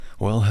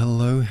Well,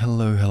 hello,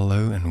 hello,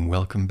 hello, and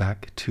welcome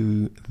back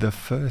to the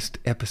first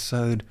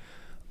episode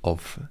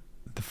of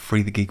the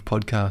Free the Geek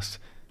podcast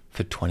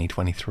for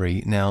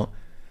 2023. Now,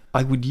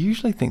 I would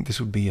usually think this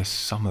would be a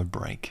summer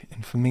break,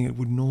 and for me, it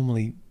would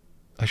normally,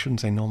 I shouldn't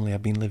say normally,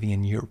 I've been living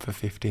in Europe for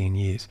 15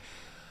 years.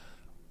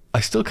 I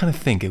still kind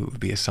of think it would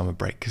be a summer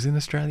break, because in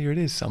Australia it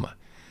is summer.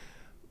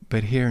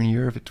 But here in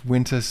Europe it's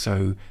winter,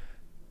 so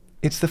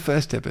it's the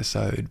first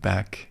episode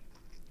back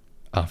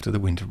after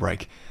the winter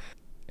break.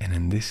 And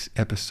in this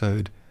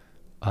episode,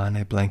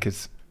 Arne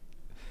Blankets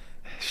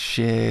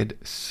shared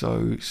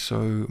so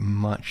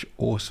much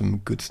awesome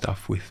good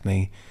stuff with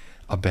me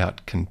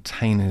about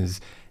containers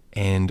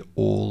and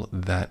all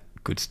that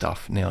good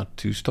stuff. Now,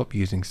 to stop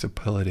using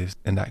superlatives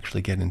and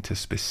actually get into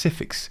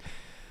specifics,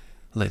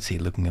 let's see,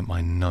 looking at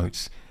my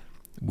notes,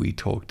 we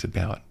talked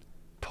about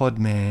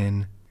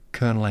Podman,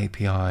 kernel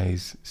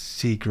APIs,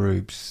 C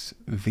groups,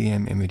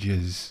 VM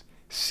images,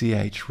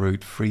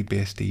 chroot,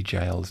 FreeBSD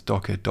jails,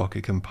 Docker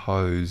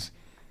Compose,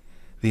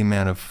 the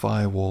amount of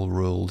firewall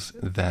rules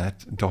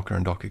that Docker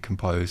and Docker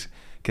Compose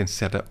can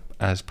set up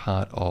as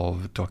part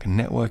of Docker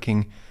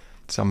networking,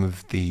 some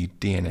of the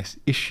DNS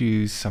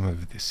issues, some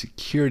of the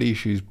security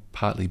issues,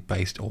 partly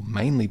based or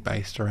mainly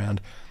based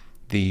around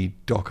the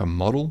Docker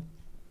model,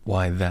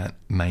 why that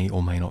may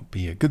or may not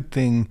be a good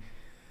thing,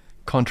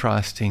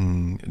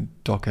 contrasting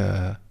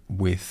Docker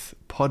with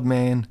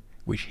Podman,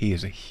 which he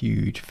is a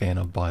huge fan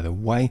of, by the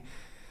way.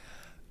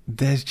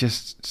 There's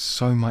just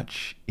so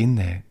much in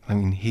there. I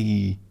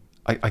mean,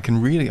 I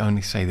can really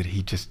only say that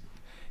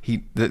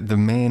the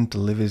man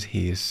delivers.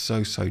 He is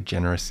so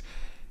generous,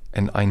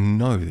 and I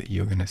know that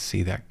you're going to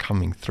see that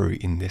coming through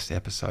in this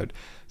episode.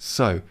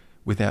 So,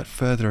 without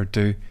further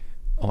ado,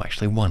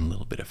 one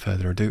little bit of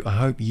further ado, I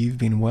hope you've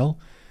been well.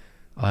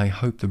 I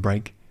hope the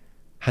break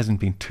hasn't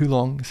been too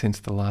long since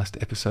the last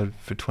episode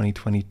for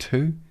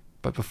 2022.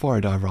 But before I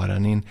dive right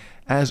on in,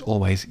 as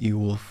always, you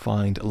will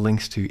find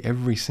links to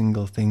every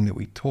single thing that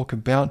we talk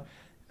about,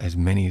 as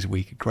many as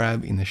we could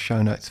grab, in the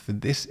show notes for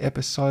this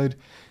episode.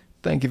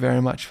 Thank you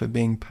very much for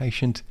being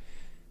patient.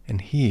 And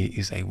here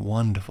is a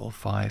wonderful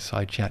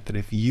fireside chat that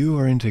if you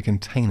are into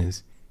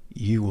containers,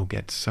 you will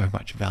get so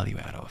much value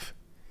out of.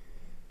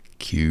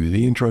 Cue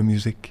the intro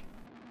music.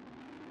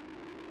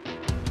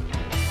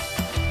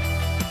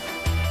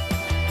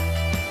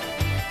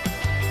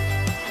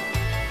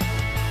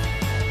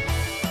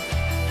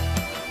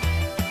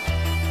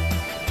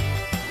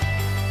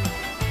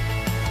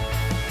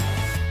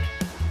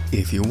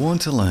 If you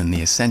want to learn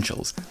the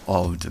essentials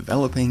of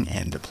developing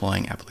and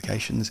deploying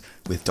applications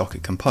with Docker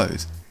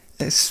Compose,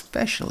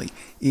 especially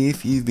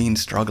if you've been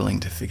struggling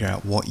to figure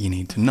out what you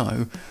need to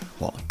know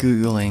while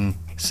Googling,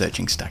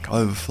 searching Stack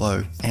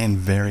Overflow, and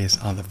various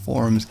other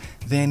forums,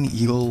 then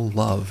you'll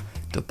love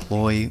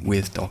Deploy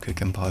with Docker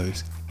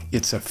Compose.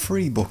 It's a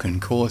free book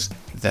and course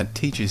that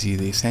teaches you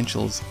the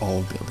essentials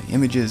of building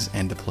images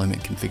and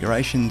deployment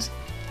configurations,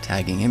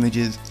 tagging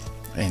images,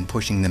 and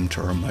pushing them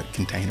to remote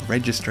container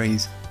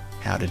registries,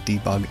 how to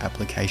debug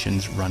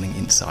applications running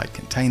inside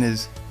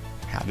containers,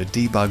 how to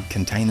debug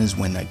containers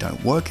when they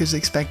don't work as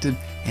expected,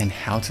 and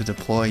how to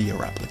deploy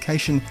your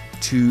application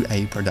to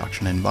a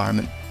production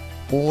environment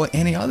or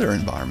any other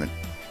environment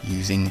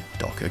using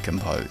Docker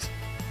Compose.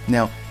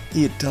 Now,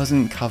 it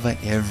doesn't cover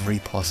every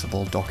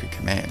possible Docker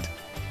command,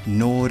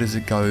 nor does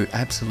it go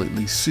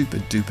absolutely super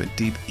duper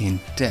deep in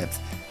depth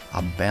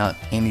about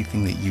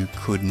anything that you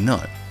could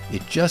know.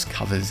 It just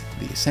covers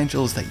the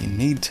essentials that you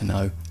need to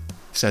know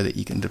so that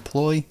you can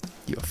deploy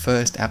your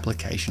first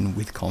application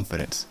with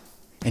confidence.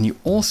 And you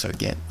also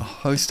get a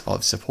host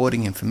of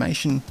supporting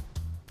information,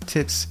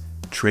 tips,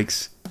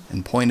 tricks,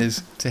 and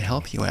pointers to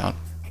help you out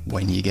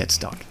when you get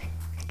stuck.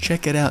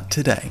 Check it out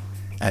today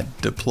at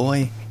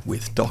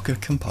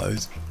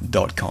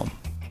deploywithdockercompose.com.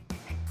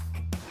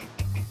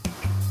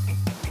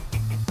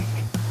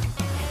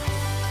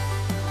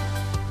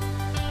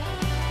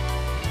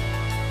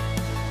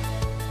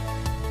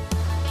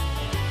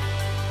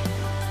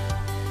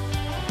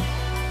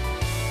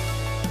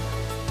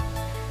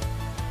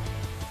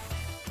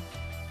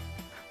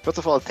 First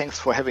of all, thanks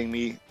for having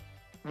me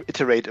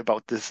iterate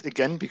about this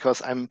again,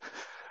 because I'm,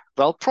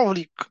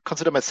 probably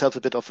consider myself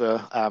a bit of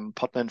a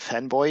Podman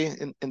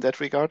fanboy in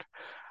that regard.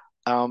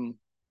 Um,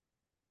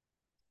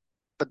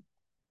 but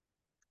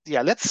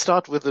yeah, let's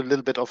start with a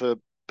little bit of a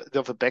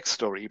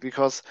backstory,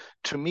 because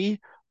to me,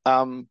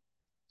 um,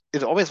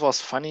 it always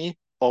was funny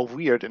or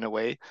weird in a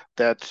way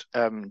that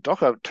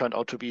Docker turned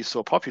out to be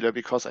so popular,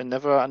 because I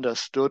never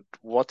understood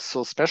what's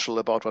so special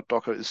about what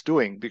Docker is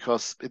doing,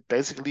 because it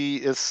basically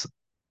is,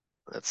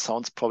 that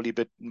sounds probably a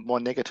bit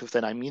more negative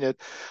than I mean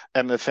it,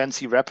 a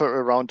fancy wrapper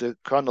around the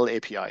kernel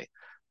API.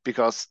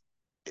 Because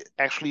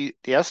actually,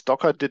 yes,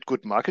 Docker did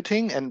good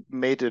marketing and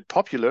made it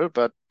popular,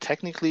 but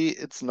technically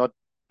it's not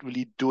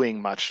really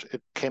doing much.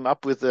 It came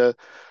up with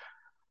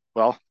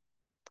well,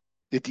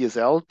 the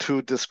DSL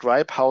to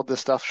describe how the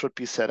stuff should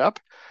be set up.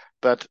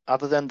 But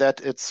other than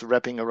that, it's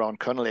wrapping around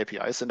kernel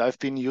APIs. And I've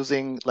been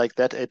using like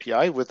that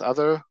API with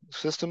other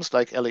systems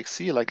like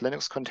LXC, like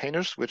Linux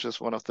containers, which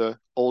is one of the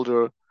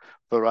older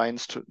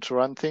variants to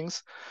run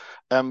things,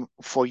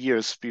 for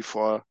years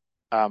before,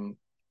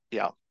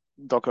 yeah,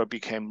 Docker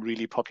became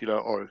really popular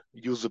or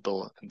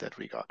usable in that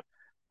regard.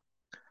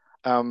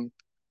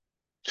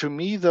 To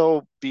me,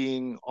 though,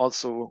 being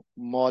also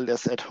more or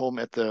less at home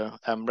at the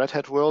Red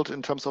Hat world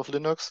in terms of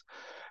Linux,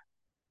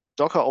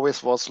 Docker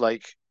always was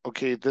like,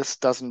 okay, this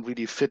doesn't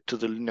really fit to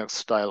the Linux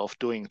style of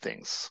doing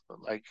things.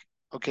 Like,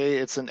 okay,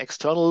 it's an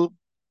external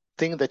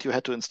thing that you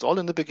had to install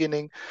in the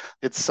beginning.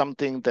 It's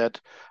something that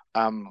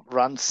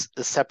runs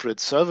a separate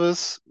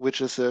service,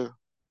 which is a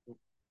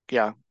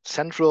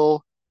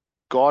central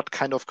God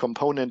kind of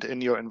component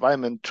in your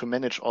environment to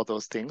manage all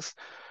those things.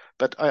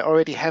 But I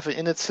already have an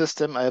init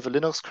system. I have a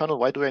Linux kernel.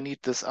 Why do I need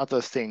this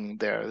other thing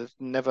there? It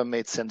never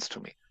made sense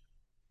to me.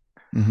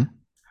 Mm-hmm.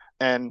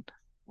 And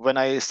when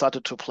I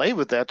started to play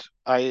with that,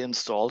 I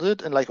installed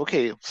it and like,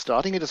 okay,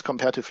 starting it is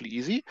comparatively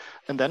easy.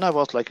 And then I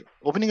was like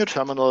opening a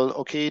terminal,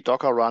 okay,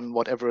 Docker run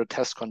whatever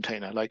test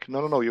container. Like,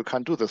 no, you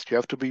can't do this. You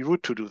have to be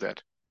root to do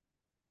that.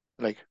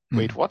 Like,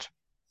 wait, what?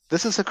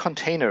 This is a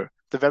container.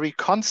 The very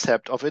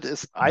concept of it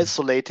is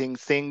isolating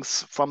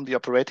things from the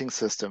operating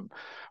system.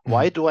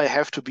 Why do I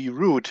have to be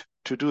root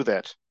to do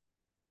that?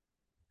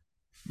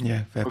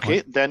 Yeah, fair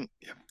Okay, point. then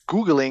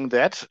Googling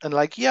that and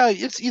like, yeah,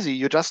 it's easy.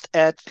 You just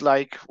add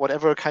like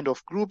whatever kind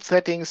of group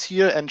settings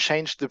here and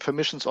change the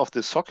permissions of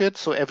the socket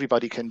so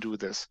everybody can do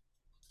this.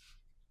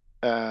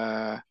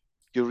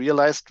 You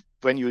realized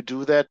when you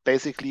do that,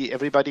 basically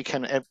everybody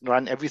can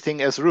run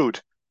everything as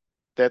root.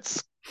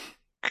 That's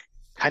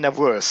kind of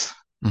worse.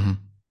 Mm-hmm.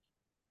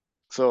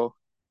 So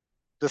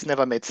this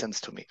never made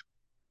sense to me.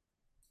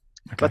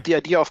 Okay. But the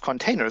idea of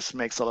containers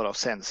makes a lot of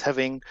sense.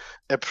 Having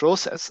a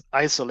process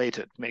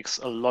isolated makes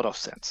a lot of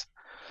sense.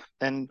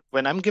 And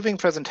when I'm giving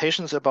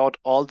presentations about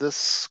all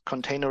this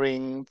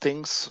containering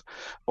things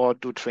or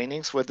do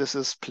trainings where this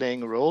is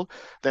playing a role,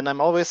 then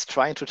I'm always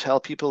trying to tell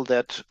people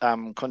that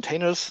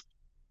containers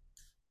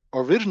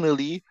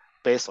originally,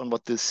 based on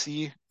what the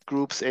C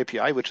groups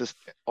API, which is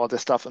all the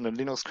stuff in the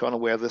Linux kernel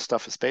where this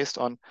stuff is based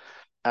on,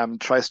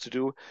 tries to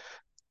do,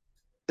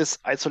 is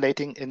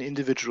isolating an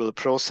individual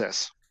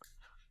process.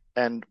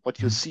 And what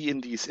you see in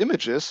these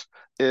images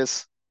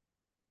is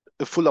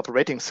a full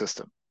operating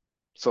system.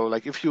 So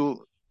like if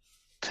you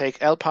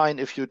take Alpine,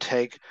 if you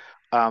take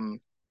Ubuntu,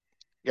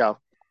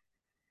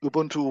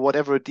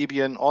 whatever,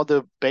 Debian, all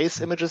the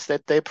base images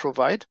that they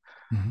provide,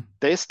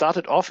 they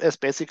started off as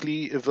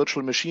basically a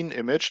virtual machine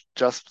image,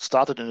 just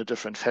started in a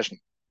different fashion.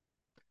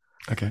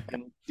 Okay.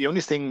 And the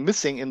only thing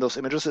missing in those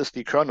images is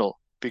the kernel,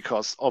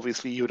 because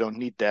obviously you don't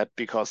need that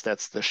because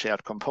that's the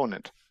shared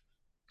component.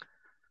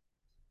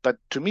 But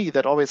to me,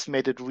 that always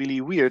made it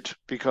really weird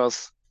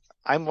because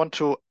I want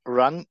to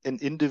run an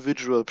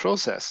individual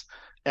process.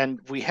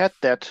 And we had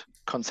that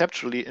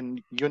conceptually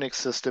in Unix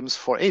systems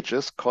for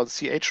ages called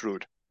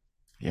chroot.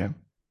 Yeah.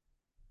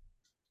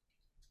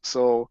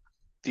 So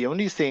the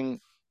only thing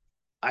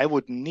I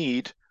would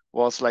need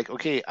was like,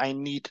 okay, I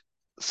need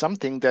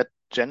something that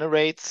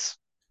generates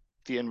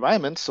the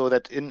environment so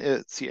that in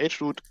a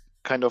chroot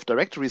kind of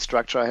directory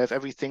structure, I have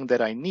everything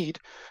that I need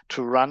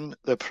to run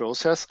the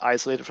process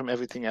isolated from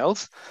everything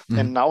else,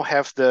 and now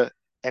have the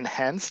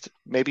enhanced,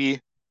 maybe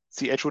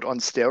chroot on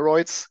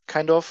steroids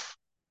kind of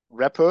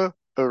wrapper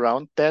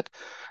around that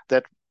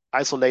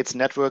isolates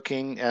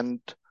networking and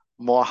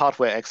more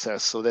hardware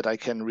access so that I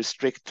can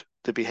restrict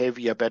the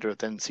behavior better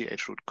than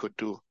chroot could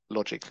do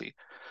logically.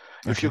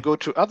 If you go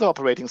to other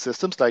operating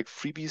systems like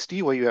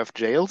FreeBSD, where you have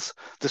jails,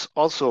 this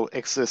also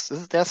exists.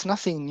 There's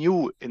nothing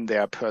new in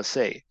there per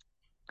se.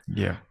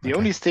 Yeah. The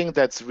only thing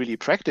that's really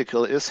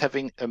practical is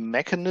having a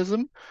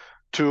mechanism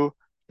to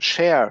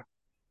share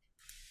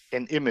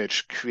an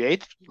image,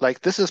 create,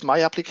 like, this is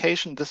my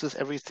application, this is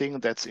everything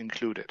that's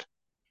included.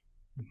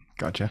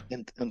 Gotcha.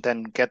 And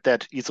then get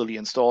that easily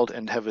installed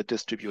and have it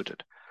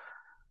distributed.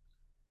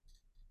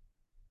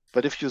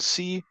 But if you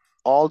see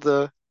all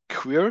the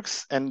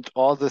quirks and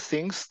all the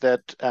things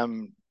that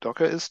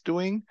Docker is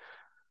doing,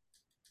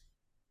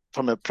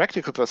 from a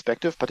practical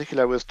perspective,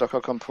 particularly with Docker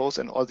Compose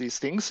and all these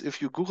things,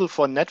 if you Google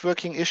for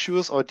networking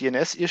issues or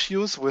DNS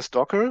issues with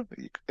Docker,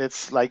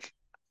 it's like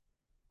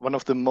one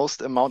of the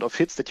most amount of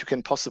hits that you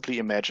can possibly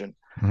imagine.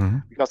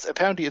 Because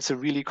apparently it's a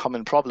really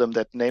common problem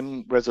that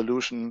name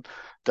resolution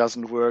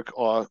doesn't work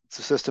or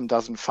the system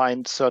doesn't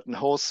find certain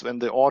hosts when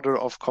the order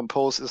of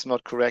compose is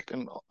not correct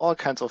and all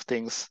kinds of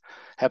things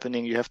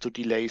happening. You have to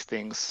delay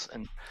things.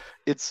 And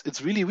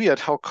it's really weird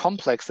how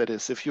complex that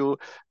is. If you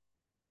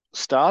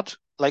start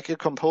like a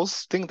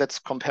compose thing that's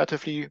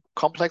comparatively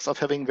complex of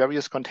having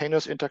various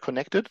containers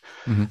interconnected.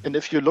 And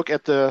if you look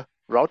at the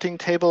routing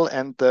table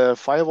and the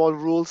firewall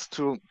rules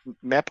to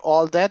map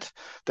all that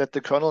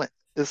the kernel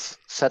is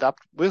set up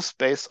with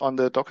based on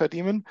the Docker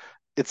daemon,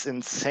 it's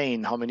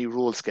insane how many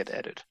rules get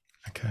added.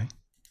 Okay.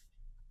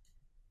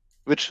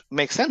 Which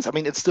makes sense. I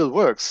mean, it still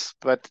works,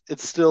 but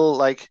it's still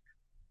like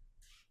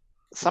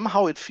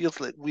somehow it feels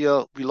like we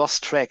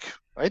lost track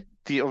right?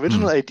 The Hmm.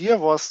 original idea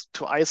was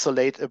to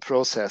isolate a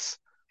process,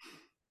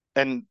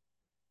 and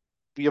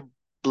we are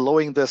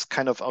blowing this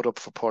kind of out of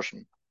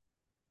proportion.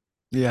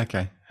 Yeah,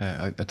 okay.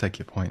 I take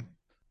your point.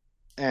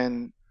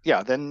 And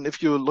yeah, then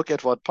if you look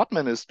at what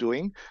Podman is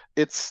doing,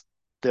 it's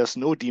there's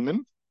no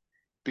daemon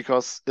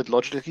because it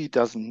logically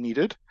doesn't need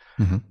it.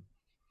 Hmm.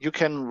 You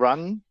can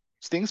run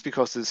things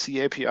because the C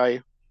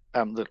API,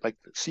 the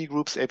C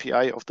groups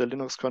API of the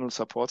Linux kernel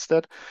supports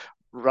that.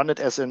 Run it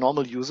as a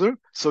normal user,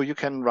 so you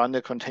can run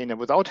a container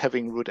without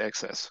having root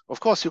access. Of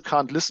course, you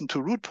can't listen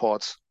to root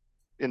ports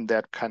in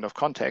that kind of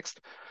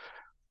context,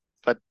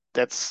 but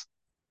that's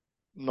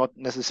not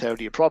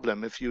necessarily a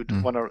problem. If you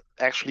Mm. want to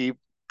actually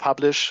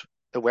publish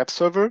a web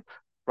server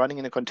running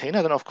in a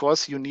container, then of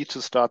course you need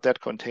to start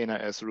that container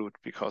as root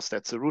because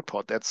that's a root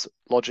port. That's a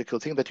logical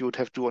thing that you would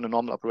have to do on a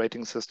normal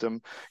operating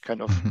system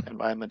kind of Hmm.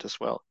 environment as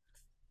well.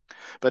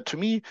 But to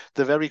me,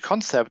 the very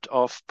concept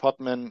of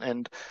Podman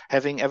and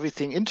having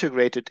everything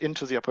integrated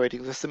into the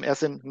operating system,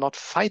 as in not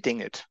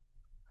fighting it,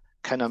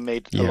 kind of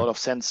made a Yeah. lot of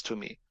sense to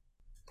me.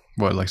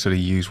 Well, like sort of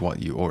use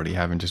what you already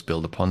have and just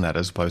build upon that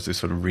as opposed to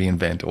sort of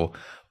reinvent or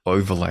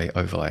overlay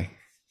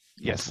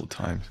Yes. multiple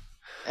times.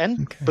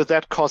 And Okay. with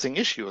that causing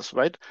issues,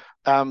 right?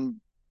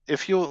 Um,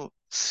 if you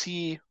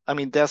see, I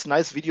mean, there's a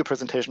nice video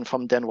presentation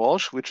from Dan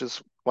Walsh, which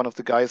is one of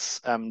the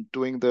guys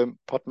doing the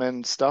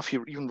Podman stuff. He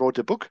even wrote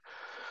a book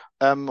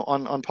on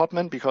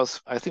Podman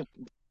because I think,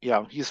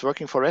 yeah, he's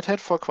working for Red Hat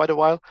for quite a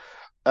while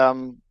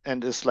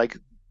and is like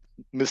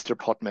Mr.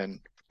 Podman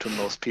to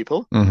most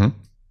people. Hmm.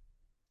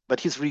 But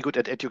he's really good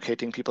at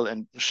educating people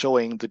and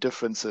showing the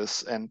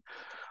differences. And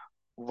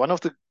one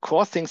of the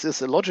core things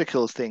is a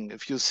logical thing.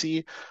 If you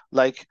see,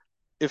 like,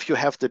 if you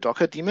have the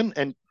Docker daemon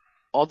and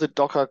all the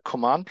Docker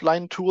command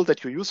line tool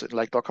that you use,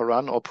 like Docker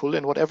run or pull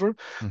and whatever,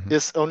 Hmm.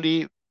 is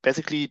only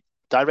basically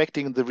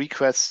directing the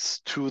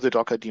requests to the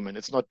Docker daemon.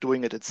 It's not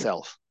doing it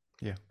itself.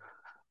 Yeah.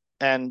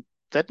 And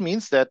that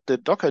means that the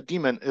Docker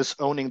daemon is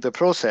owning the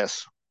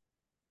process.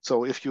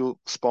 So if you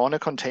spawn a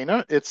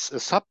container, it's a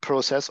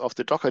sub-process of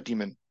the Docker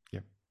daemon,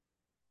 Yeah.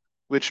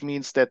 which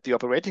means that the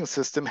operating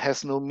system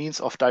has no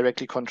means of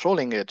directly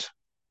controlling it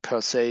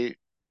per se.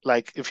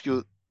 Like if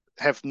you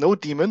have no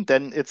daemon,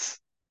 then it's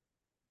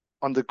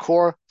on the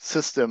core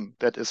system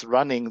that is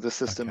running the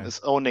system Okay. is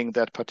owning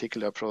that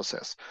particular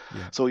process.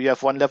 Yeah. So you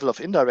have one level of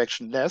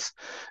indirection less.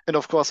 And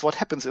of course, what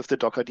happens if the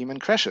Docker daemon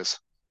crashes?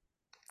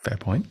 Fair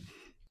point.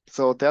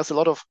 So there's a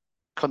lot of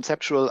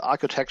conceptual,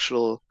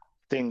 architectural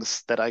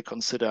things that I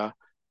consider,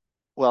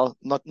 well,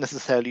 not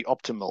necessarily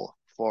optimal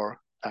for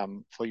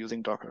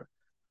using Docker.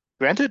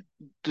 Granted,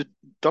 the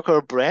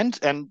Docker brand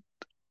and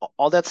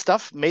all that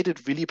stuff made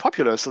it really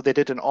popular. So they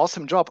did an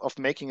awesome job of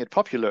making it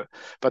popular.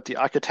 But the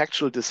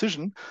architectural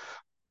decision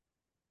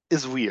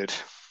is weird.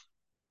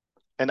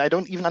 And I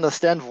don't even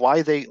understand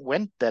why they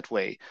went that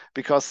way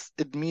because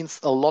it means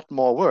a lot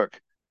more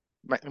work.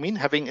 I mean,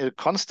 having a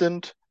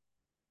constant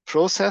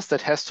process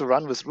that has to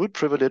run with root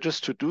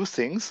privileges to do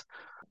things,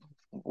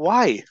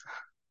 why?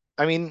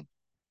 I mean,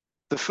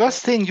 the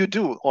first thing you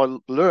do or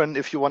learn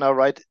if you want to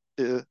write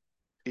a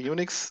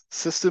Unix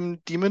system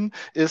daemon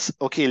is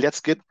okay,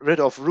 let's get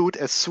rid of root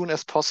as soon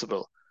as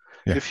possible.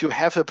 Yeah. If you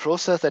have a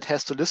process that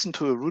has to listen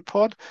to a root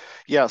pod,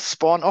 yeah,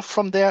 spawn off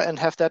from there and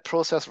have that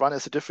process run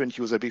as a different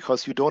user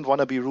because you don't want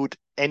to be root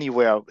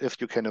anywhere if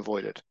you can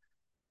avoid it.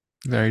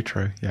 Very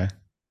true. Yeah.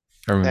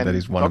 I remember that And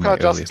is one of my Docker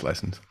just, earliest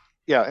lessons.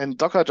 yeah, and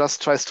Docker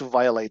just tries to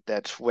violate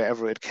that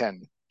wherever it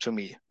can, to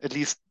me, at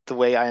least the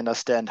way I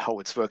understand how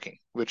it's working,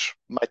 which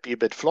might be a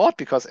bit flawed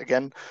because,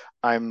 again,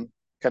 I'm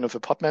kind of a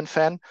Podman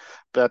fan,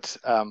 but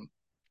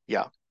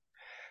yeah.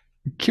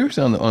 Curious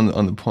on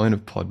the point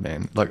of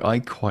Podman, like I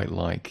quite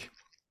like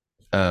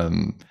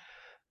um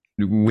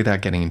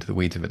without getting into the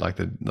weeds of it, like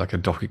a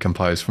Docker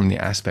Compose from the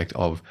aspect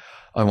of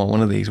I want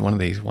one of these, one of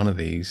these, one of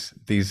these.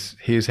 These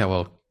here's how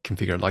I'll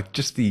configure it. Like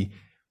just the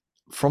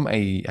from a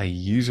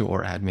user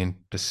or admin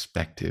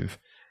perspective,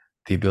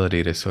 the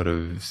ability to sort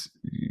of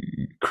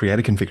create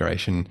a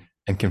configuration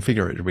and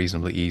configure it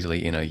reasonably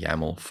easily in a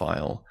YAML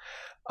file.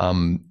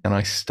 And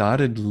I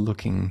started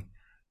looking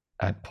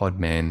at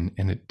Podman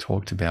and it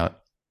talked about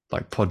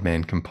like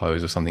Podman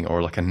Compose or something,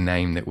 or like a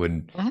name that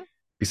would Mhm.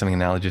 be something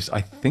analogous.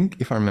 I think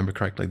if I remember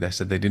correctly, they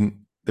said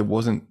there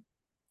wasn't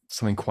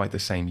something quite the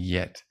same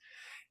yet.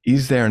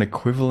 Is there an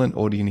equivalent,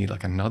 or do you need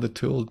like another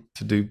tool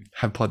to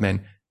have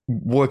Podman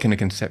work in a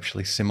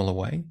conceptually similar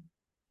way?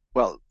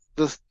 Well,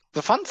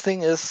 the fun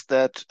thing is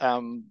that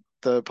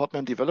the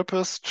Podman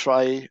developers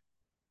try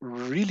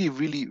really,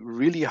 really,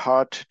 really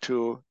hard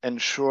to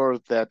ensure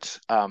that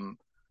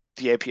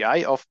the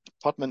API of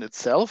Podman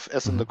itself,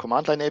 as in Mm-hmm. the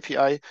command line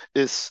API,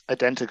 is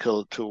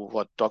identical to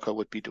what Docker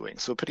would be doing.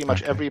 So pretty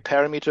much Okay. every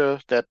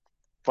parameter that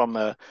from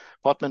a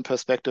Podman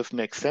perspective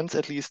makes sense,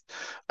 at least,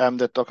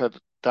 that Docker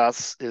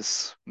does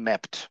is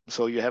mapped.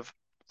 So you have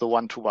the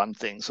one-to-one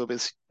thing. So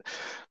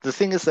the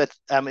thing is that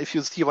if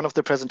you see one of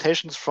the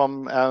presentations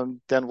from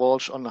Dan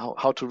Walsh on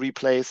how to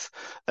replace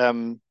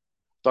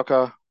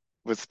Docker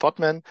with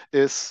Podman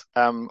is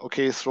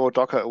okay, throw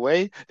Docker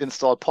away,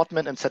 install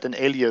Podman, and set an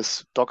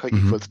alias Docker Mm-hmm.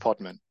 equals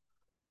Podman.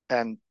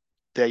 and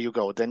there you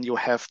go. Then you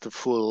have the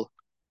full,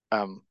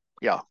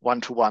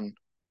 one-to-one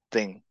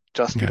thing.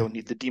 Just you Okay. don't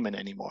need the daemon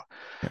anymore.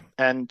 Yeah.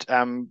 And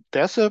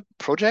there's a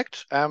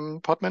project,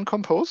 Podman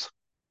Compose,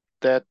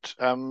 that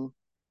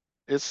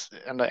is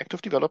under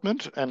active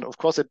development. And of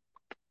course, it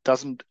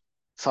doesn't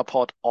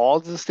support all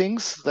the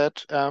things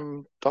that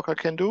Docker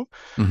can do,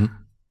 Hmm.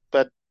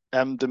 but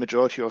the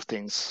majority of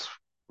things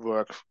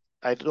work.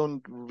 I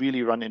don't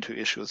really run into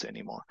issues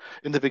anymore.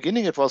 In the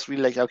beginning, it was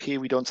really like, okay,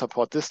 we don't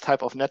support this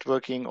type of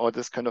networking or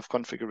this kind of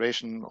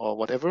configuration or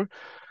whatever.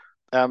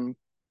 Um,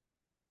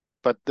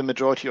 but the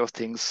majority of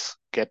things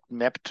get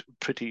mapped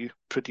pretty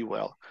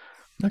well.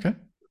 Okay.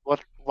 What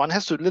one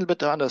has to a little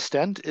bit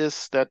understand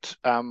is that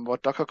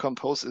what Docker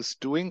Compose is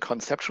doing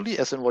conceptually,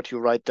 as in what you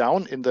write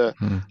down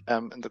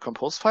Mm. in the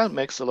Compose file,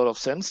 makes a lot of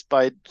sense.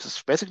 By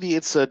just basically,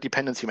 it's a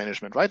dependency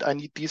management, right? I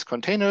need these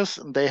containers,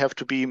 and they have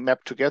to be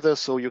mapped together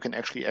so you can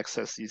actually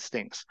access these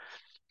things.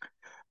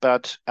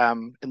 But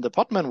in the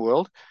Podman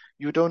world,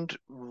 you don't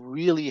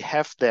really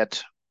have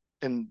that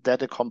in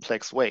that a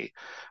complex way.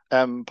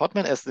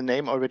 Podman, as the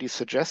name already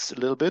suggests a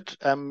little bit,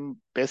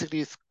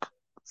 basically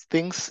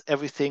thinks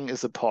everything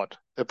is a pod.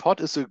 A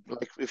pod is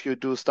like if you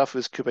do stuff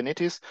with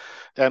Kubernetes,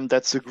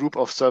 that's a group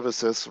of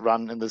services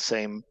run in the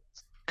same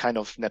kind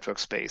of network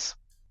space.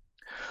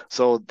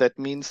 So that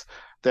means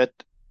that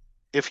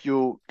if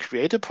you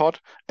create a pod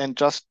and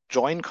just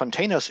join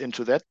containers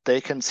into that,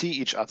 they can see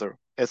each other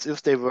as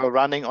if they were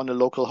running on a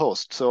local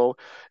host. So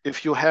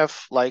if you have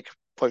like,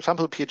 for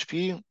example,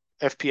 PHP,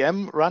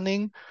 FPM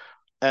running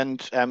and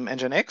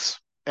Nginx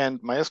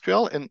and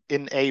MySQL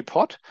in a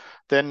pod,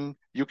 then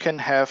you can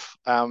have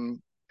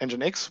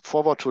Nginx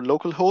forward to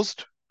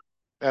localhost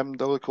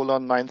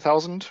colon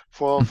 9000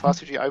 for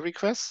fast Hmm. API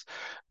requests,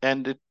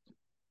 and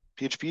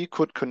PHP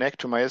could connect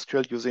to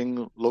MySQL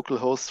using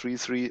localhost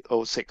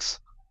 3306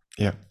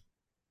 Yeah.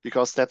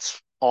 because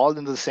that's all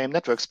in the same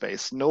network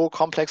space. No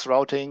complex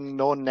routing,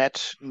 no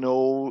net,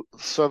 no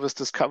service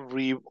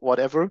discovery,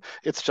 whatever.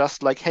 It's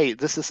just like, hey,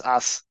 this is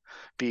us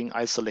being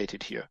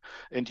isolated here.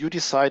 And you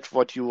decide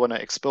what you want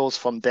to expose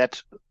from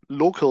that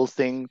local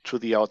thing to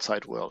the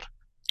outside world.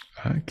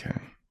 Okay.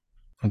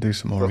 I'll do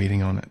some more So,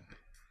 reading on it.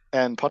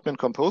 and Podman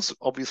Compose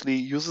obviously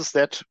uses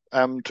that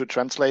to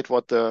translate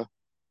what the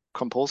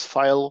compose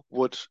file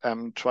would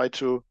try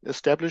to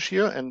establish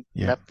here and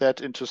Yeah. map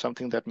that into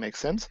something that makes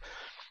sense.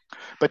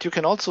 But you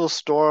can also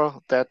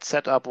store that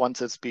setup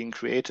once it's being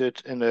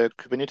created in a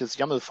Kubernetes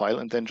YAML file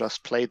and then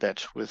just play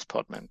that with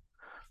Podman,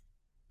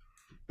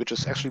 which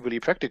is actually really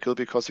practical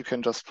because you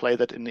can just play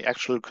that in the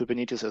actual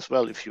Kubernetes as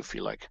well if you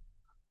feel like.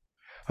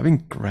 I've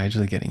been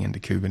gradually getting into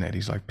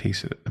Kubernetes, like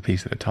a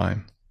piece at a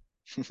time.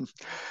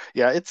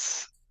 Yeah,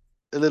 it's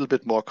a little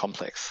bit more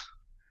complex.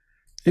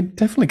 It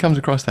definitely comes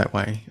across that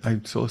way. I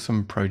saw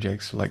some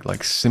projects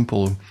like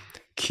Simple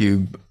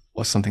Cube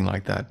or something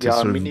like that to Yeah,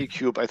 sort of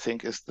Minikube, I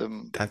think, is the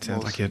that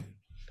sounds like most. it.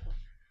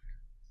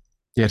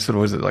 Yeah, it sort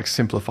of was like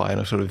simplify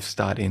and sort of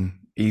start in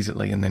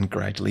easily and then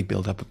gradually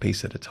build up a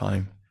piece at a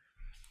time.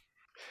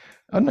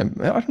 I don't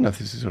know. I don't know if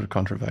this is sort of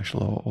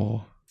controversial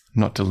or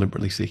not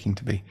deliberately seeking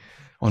to be,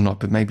 or not.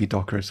 But maybe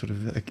Docker is sort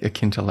of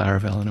akin to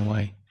Laravel in a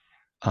way.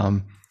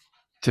 Um,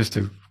 just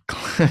to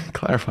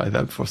clarify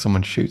that before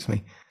someone shoots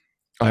me,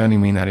 I only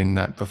mean that in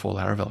that before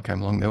Laravel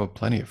came along, there were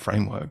plenty of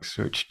frameworks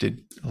which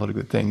did a lot of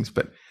good things.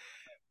 But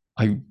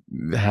I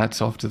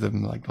hats off to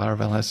them. Like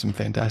Laravel has some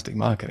fantastic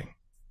marketing.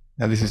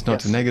 Now, this is not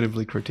to Yes.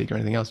 negatively critique or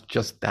anything else.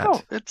 Just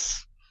No, that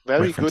it's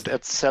very reference good there.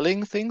 at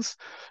selling things.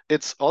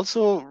 It's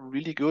also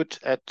really good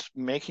at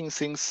making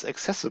things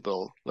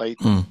accessible. Like,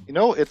 Mm.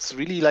 it's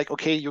really like,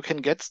 okay, you can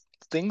get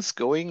things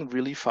going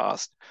really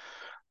fast.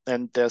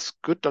 And there's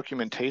good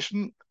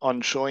documentation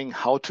on showing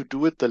how to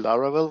do it the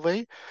Laravel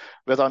way.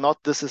 Whether or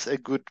not this is a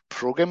good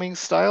programming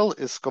style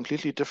is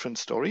completely different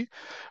story.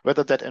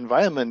 Whether that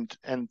environment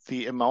and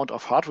the amount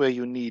of hardware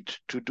you need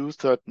to do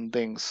certain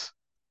things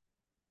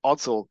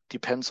also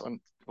depends on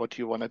what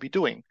you want to be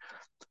doing.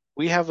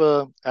 We have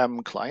a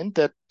client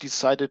that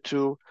decided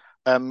to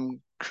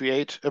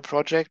create a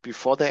project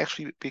before they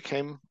actually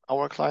became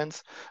our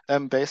clients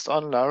based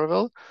on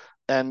Laravel.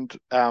 And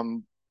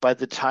by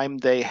the time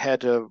they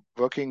had a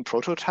working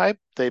prototype,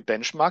 they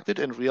benchmarked it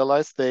and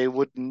realized they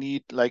would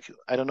need like,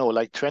 I don't know,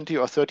 like 20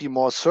 or 30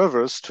 more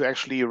servers to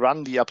actually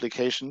run the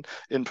application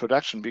in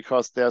production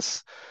because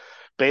there's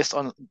based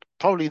on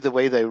probably the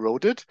way they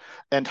wrote it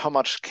and how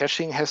much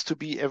caching has to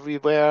be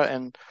everywhere.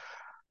 And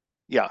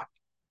yeah,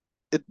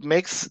 it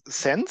makes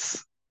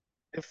sense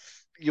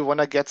if you want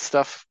to get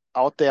stuff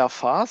out there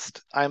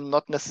fast. I'm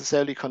not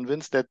necessarily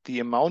convinced that the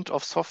amount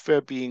of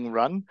software being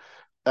run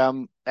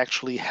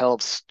actually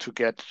helps to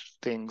get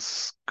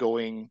things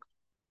going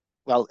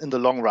well in the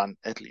long run,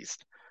 at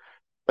least.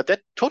 But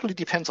that totally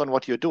depends on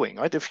what you're doing,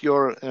 right? If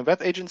you're a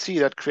web agency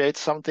that creates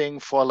something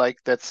for like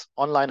that's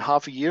online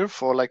half a year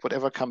for like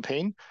whatever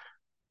campaign,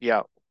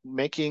 yeah,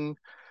 making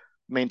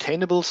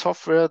maintainable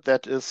software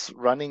that is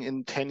running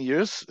in 10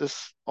 years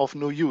is of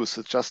no use.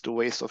 It's just a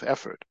waste of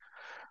effort.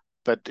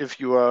 But if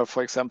you are,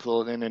 for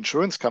example, an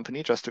insurance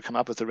company, just to come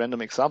up with a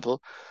random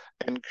example,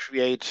 and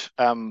create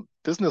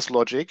business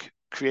logic,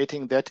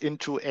 creating that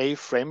into a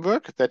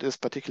framework that is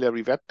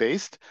particularly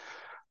web-based,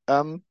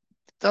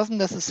 doesn't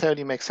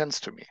necessarily make sense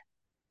to me.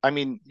 I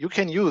mean, you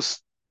can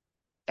use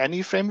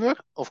any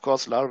framework. Of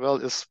course,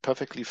 Laravel is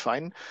perfectly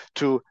fine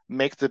to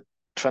make the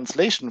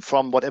translation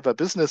from whatever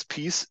business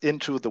piece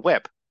into the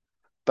web.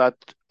 But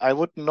I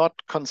would not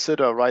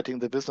consider writing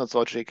the business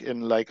logic in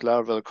like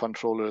Laravel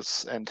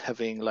controllers and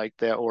having like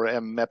their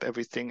ORM map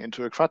everything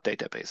into a CRUD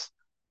database,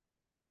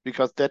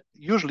 because that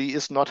usually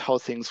is not how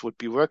things would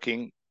be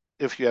working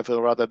if you have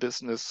a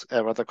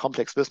rather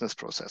complex business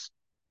process.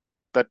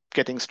 But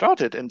getting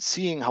started and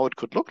seeing how it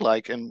could look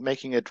like and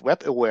making it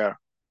web aware,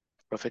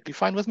 perfectly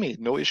fine with me,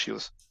 no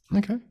issues.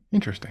 Okay,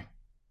 interesting.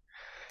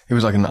 It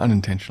was like an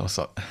unintentional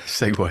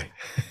segue.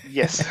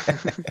 Yes.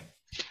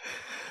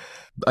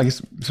 I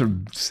guess sort of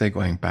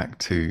segueing back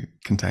to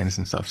containers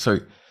and stuff. So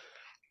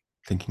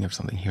thinking of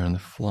something here on the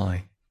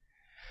fly.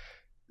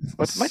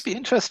 What might be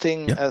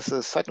interesting Yeah. as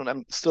a side note,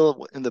 I'm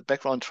still in the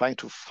background trying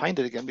to find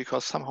it again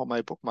because somehow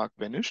my bookmark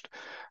vanished.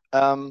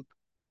 Um,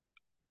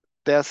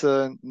 there's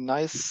a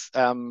nice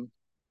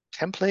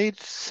template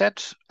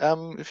set,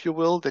 if you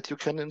will, that you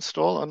can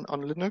install on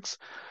Linux.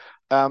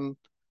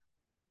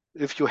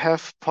 If you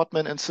have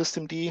Podman and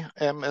systemd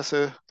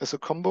as a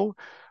combo,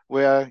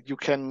 where you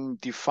can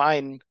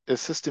define a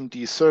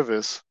systemd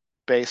service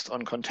based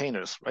on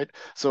containers, right?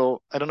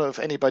 So I don't know if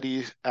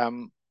anybody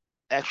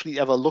actually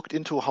ever looked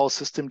into how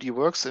systemd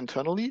works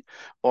internally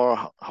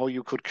or how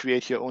you could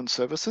create your own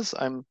services.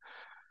 I'm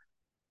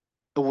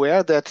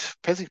aware that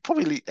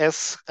probably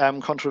as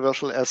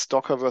controversial as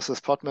Docker versus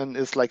Podman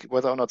is, like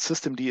whether or not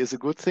systemd is a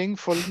good thing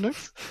for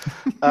Linux.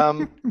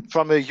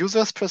 From a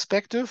user's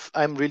perspective,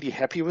 I'm really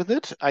happy with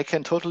it. I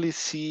can totally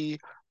see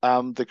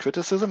the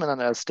criticism and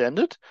understand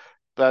it.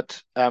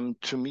 But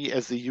to me,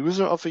 as the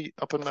user of an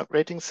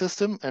operating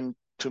system, and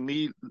to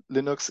me,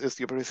 Linux is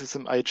the operating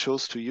system I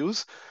chose to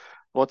use,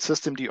 what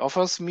systemd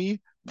offers me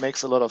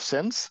makes a lot of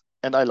sense,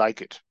 and I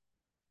like it.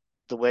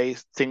 The way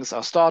things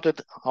are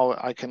started, how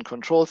I can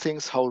control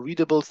things, how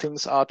readable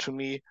things are to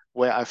me,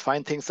 where I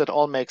find things that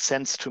all make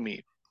sense to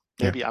me.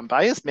 Yeah. Maybe I'm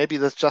biased. Maybe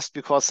that's just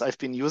because I've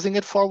been using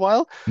it for a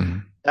while.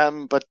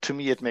 Mm-hmm. But to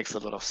me, it makes a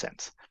lot of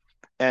sense.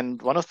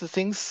 And one of the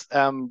things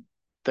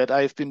that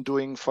I've been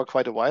doing for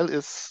quite a while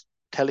is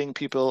telling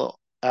people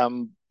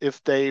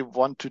if they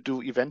want to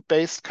do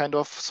event-based kind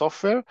of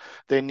software,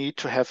 they need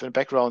to have a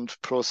background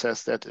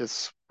process that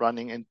is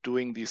running and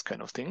doing these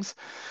kind of things.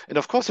 And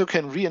of course, you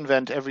can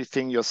reinvent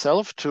everything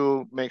yourself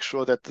to make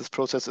sure that this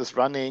process is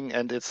running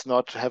and it's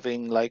not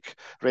having like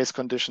race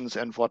conditions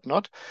and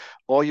whatnot.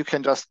 Or you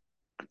can just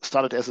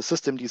start it as a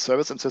systemd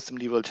service and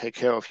systemd will take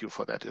care of you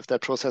for that. If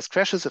that process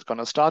crashes, it's going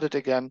to start it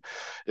again.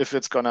 If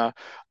it's going to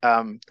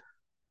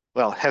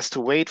has to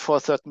wait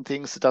for certain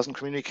things, it doesn't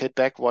communicate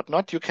back,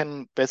 whatnot. You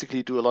can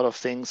basically do a lot of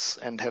things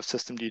and have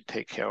systemd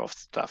take care of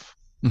stuff.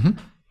 Mm-hmm.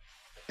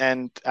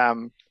 And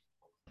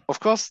of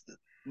course,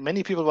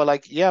 many people were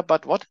like, yeah,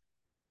 but what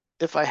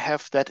if I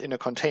have that in a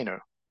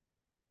container?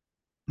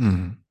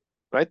 Mm-hmm.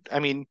 Right?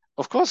 I mean,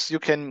 of course, you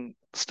can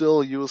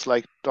still use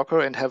like Docker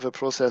and have a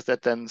process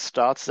that then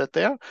starts that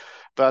there,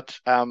 but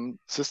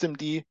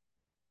systemd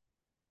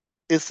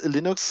is a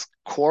Linux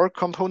core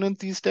component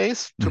these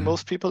days, to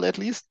most people at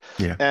least.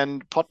 Yeah.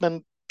 And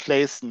Podman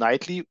plays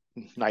nicely,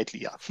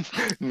 yeah,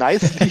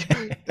 nicely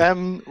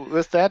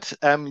with that.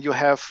 You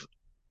have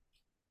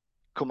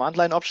command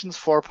line options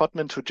for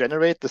Podman to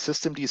generate the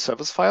systemd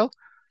service file.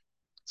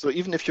 So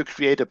even if you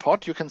create a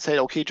pod, you can say,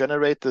 okay,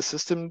 generate the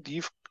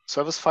systemd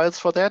service files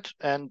for that,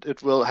 and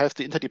it will have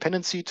the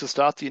interdependency to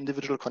start the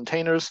individual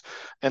containers.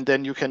 And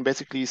then you can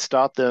basically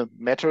start the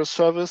Matter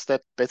service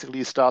that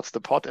basically starts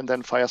the pod and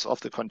then fires off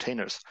the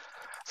containers.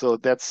 So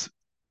that's,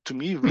 to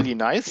me, really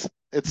nice.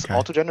 It's Okay.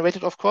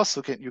 auto-generated, of course,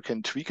 so you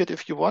can tweak it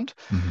if you want.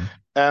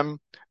 Mm-hmm.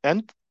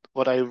 And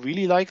what I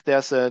really like,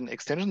 there's an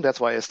extension. That's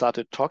why I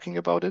started talking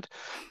about it.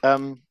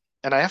 And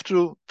I have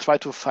to try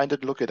to find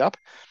it, look it up,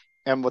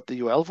 and what the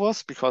URL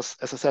was, because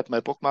as I said, my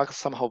bookmark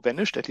somehow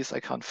vanished. At least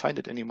I can't find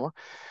it anymore.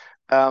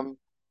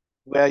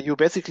 Where you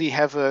basically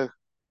have a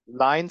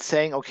line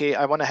saying, okay,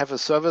 I want to have a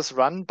service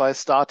run by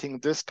starting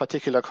this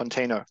particular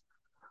container.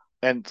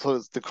 And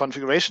so the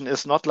configuration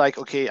is not like,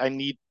 okay, I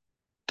need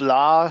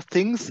blah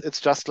things. It's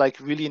just like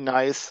really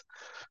nice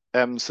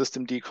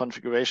systemd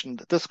configuration.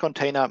 This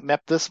container,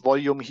 map this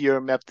volume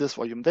here, map this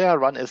volume there,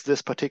 run as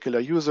this particular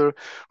user,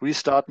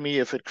 restart me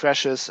if it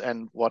crashes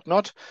and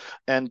whatnot.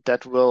 And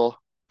that will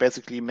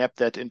basically map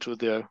that into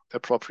the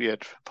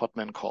appropriate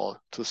Podman call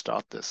to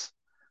start this.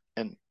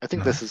 And I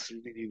think this is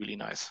really, really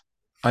nice.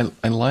 I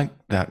like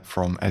that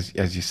from, as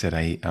you said,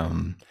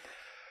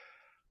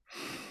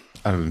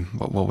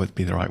 what would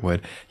be the right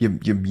word? You're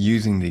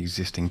using the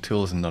existing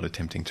tools and not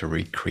attempting to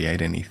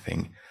recreate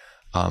anything.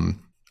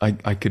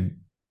 I could,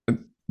 at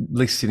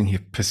least sitting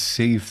here,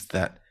 perceive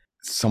that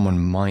someone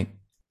might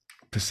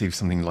perceive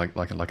something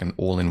like an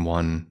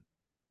all-in-one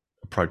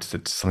approach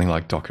that something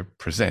like Docker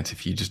presents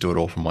if you just do it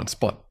all from one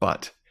spot.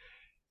 But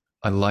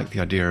I like the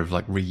idea of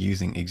like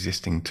reusing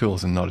existing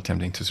tools and not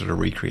attempting to sort of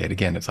recreate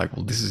again. It's like,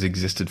 well, this has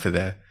existed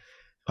for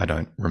I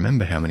don't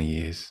remember how many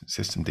years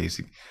System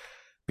D's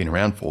been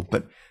around for,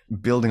 but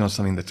building on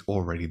something that's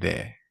already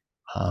there.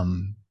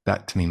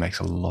 That to me makes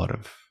a lot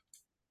of,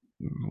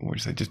 what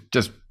do you say,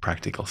 just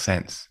practical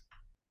sense.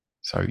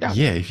 So Yeah,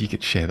 yeah, if you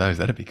could share those,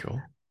 that'd be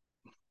cool.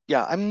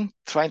 yeah, I'm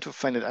trying to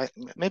find it.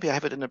 Maybe I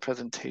have it in a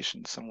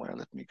presentation somewhere.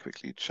 Let me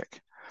quickly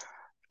check.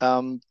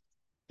 Um,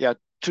 yeah,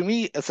 to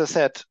me, as I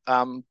said,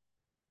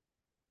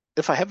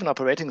 if I have an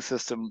operating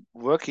system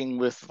working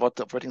with what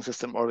the operating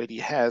system already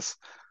has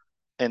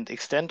and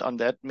extend on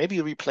that,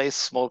 maybe replace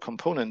small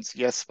components,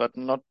 yes, but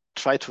not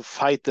try to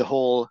fight the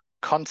whole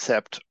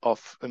concept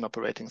of an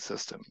operating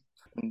system.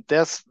 And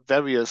there's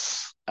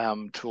various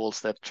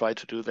tools that try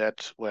to do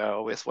that, where I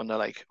always wonder,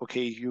 like,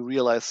 okay, you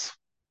realize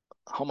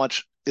how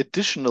much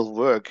additional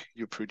work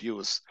you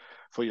produce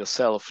for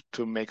yourself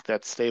to make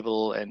that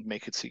stable and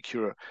make it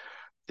secure.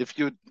 If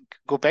you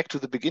go back to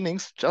the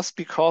beginnings, just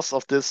because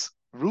of this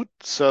root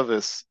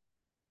service,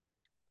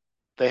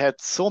 they had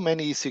so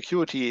many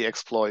security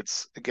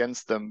exploits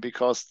against them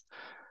because,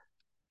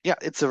 yeah,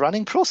 it's a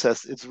running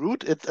process. It's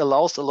root. It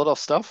allows a lot of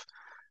stuff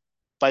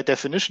by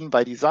definition,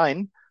 by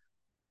design.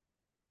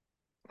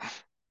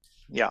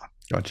 Yeah.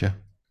 Gotcha.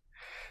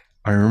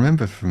 I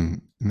remember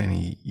from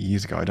many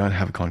years ago, I don't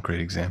have a concrete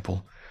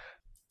example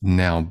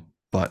now,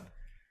 but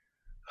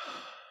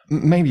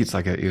maybe it's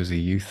like it was a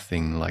youth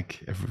thing.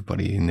 Like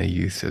everybody in their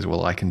youth says,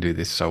 well, I can do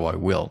this, so I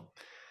will.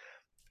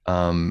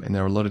 And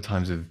there are a lot of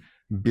times of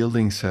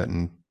building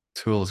certain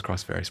tools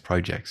across various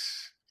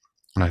projects.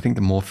 And I think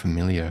the more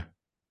familiar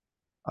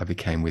I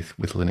became with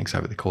Linux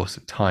over the course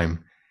of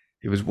time,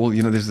 it was, well,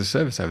 there's the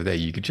service over there.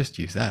 You could just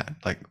use that.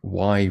 Like,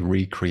 why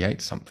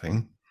recreate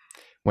something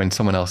when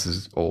someone else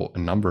is, or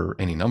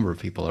any number of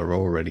people are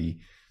already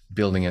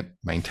building it,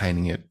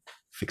 maintaining it,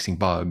 fixing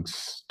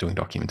bugs, doing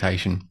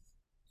documentation,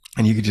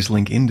 and you could just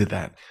link into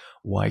that.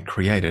 Why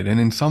create it? And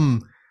in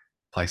some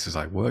places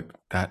I worked,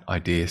 that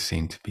idea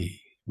seemed to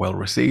be well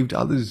received.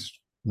 Others,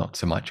 not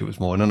so much. It was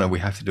more, no, we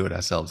have to do it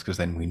ourselves because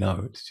then we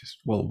know. It's just,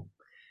 well,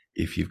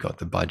 if you've got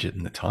the budget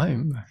and the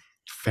time,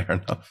 fair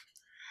enough.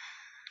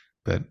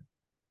 But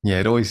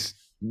yeah,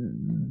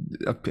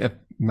 it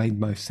made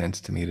most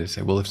sense to me to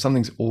say, well, if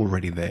something's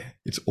already there,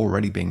 it's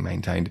already being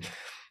maintained,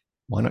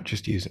 why not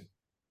just use it?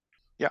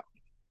 Yeah,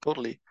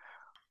 totally.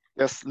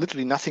 There's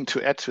literally nothing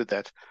to add to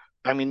that.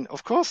 I mean,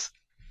 of course,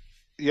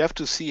 you have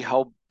to see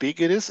how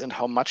big it is and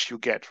how much you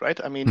get, right?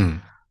 I mean,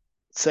 Mm.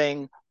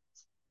 saying,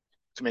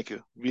 to make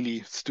a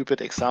really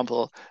stupid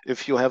example,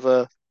 if you have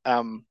a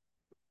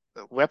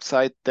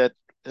website that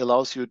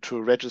allows you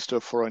to register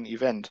for an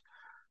event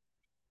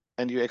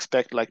and you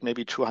expect like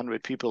maybe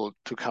 200 people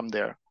to come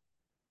there.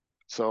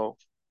 So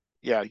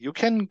yeah, you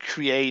can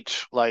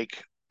create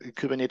like a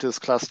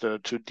Kubernetes cluster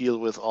to deal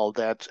with all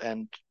that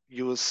and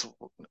use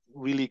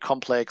really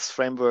complex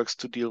frameworks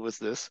to deal with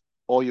this,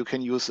 or you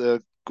can use a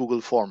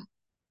Google form,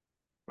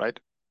 right?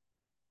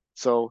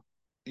 So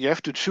you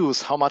have to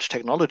choose how much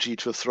technology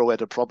to throw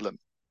at a problem.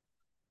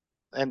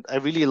 And I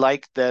really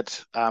like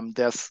that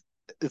there's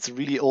it's a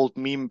really old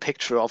meme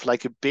picture of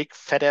like a big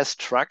fat ass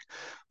truck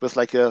with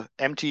like a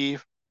empty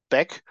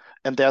back,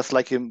 and there's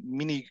like a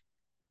mini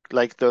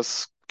like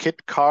this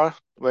kit car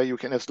where you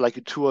can have like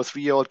a 2 or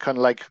 3 year old kind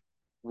of like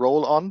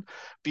roll on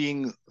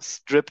being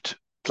stripped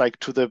like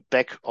to the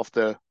back of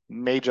the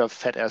major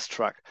fat ass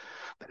truck.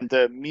 And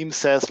the meme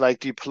says like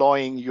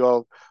deploying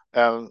your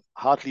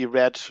hardly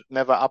read,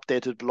 never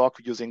updated blog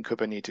using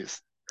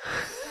Kubernetes.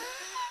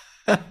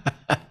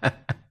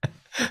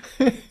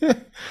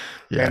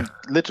 Yeah. And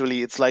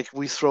literally, it's like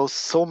we throw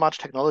so much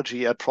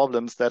technology at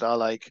problems that are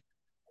like,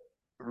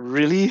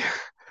 really?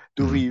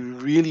 Do Mm. we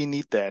really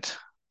need that?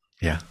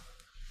 Yeah.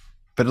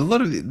 But a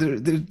lot of it,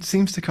 there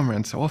seems to come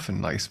around so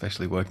often, like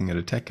especially working at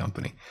a tech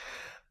company.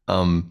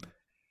 Um,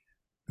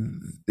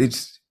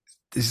 it's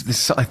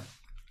this.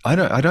 I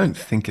don't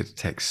think it's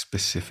tech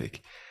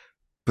specific,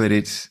 but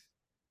it's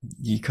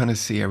you kind of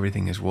see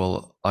everything as,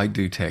 well, I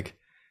do tech.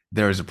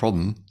 There is a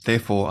problem,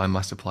 therefore I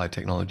must apply a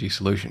technology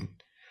solution.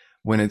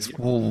 When it's, Yeah.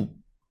 well,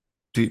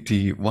 do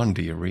you, one,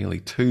 do you really?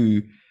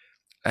 Two,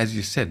 as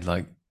you said,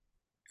 like,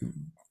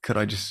 could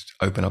I just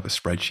open up a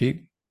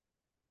spreadsheet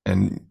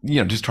and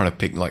just trying to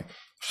pick like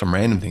some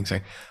random thing,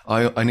 saying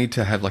I need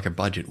to have like a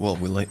budget. Well,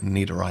 we'll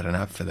need to write an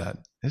app for that.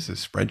 This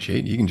is a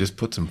spreadsheet. You can just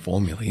put some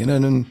formula in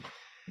it, and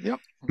Yep.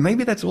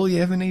 maybe that's all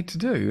you ever need to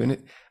do.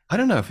 And I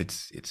don't know if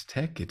it's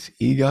tech, it's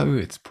ego,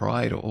 it's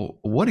pride, or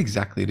what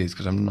exactly it is,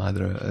 because I'm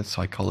neither a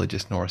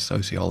psychologist nor a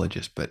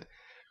sociologist. But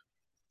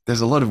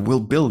there's a lot of, we'll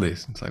build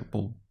this. It's like,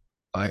 well,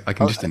 I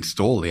can Well, just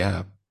install the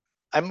app.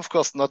 I'm of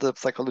course not a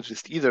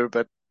psychologist either,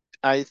 but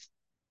I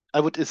I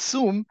would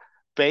assume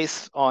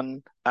based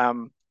on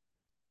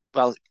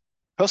well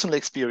personal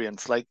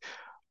experience, like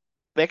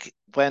back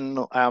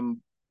when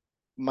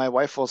my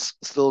wife was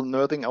still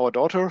nursing our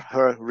daughter,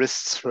 her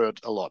wrists hurt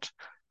a lot.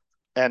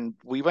 And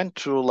we went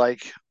to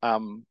like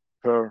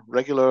her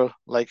regular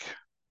like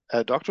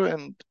doctor,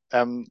 and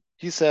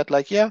he said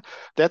like, yeah,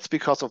 that's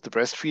because of the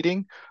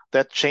breastfeeding.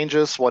 that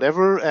changes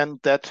whatever, and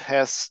that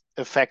has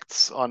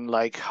effects on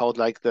like how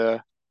like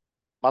the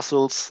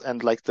muscles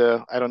and like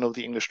the, I don't know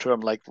the English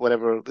term, like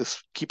whatever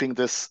is keeping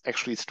this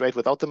actually straight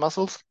without the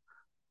muscles,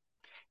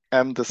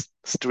 the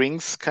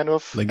strings kind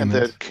of, and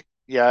Ligaments.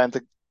 yeah, and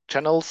the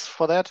channels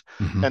for that,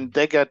 Hmm. and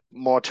they get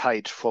more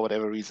tight for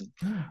whatever reason.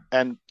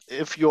 And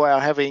if you are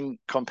having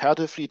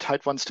comparatively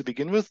tight ones to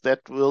begin with, that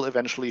will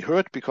eventually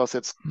hurt because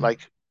it's like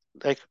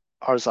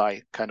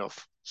RSI kind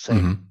of same.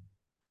 Hmm.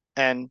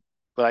 And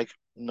like,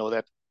 no,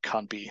 that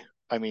can't be.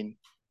 I mean,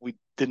 we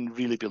didn't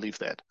really believe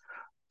that.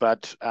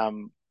 But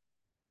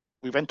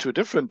we went to a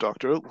different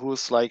doctor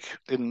who's like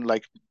in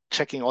like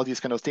checking all these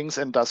kind of things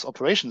and does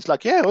operations.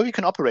 Like, yeah, well, we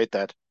can operate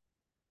that.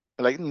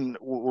 Like,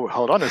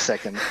 hold on a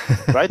second,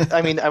 right?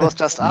 I mean, I was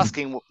just Mm.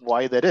 asking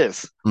why that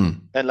is. Mm.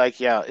 And like,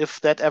 yeah, if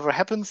that ever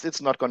happens,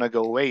 it's not gonna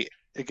go away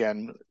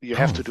again. You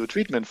have Oh. to do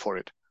treatment for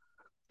it.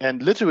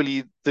 And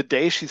literally the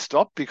day she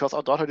stopped, because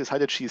our daughter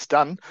decided she's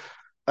done,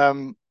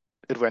 um,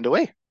 it went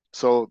away.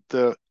 So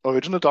the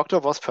original doctor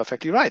was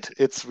perfectly right.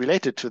 It's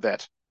related to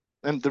that.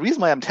 And the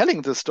reason why I'm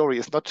telling this story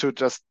is not to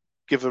just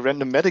give a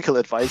random medical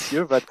advice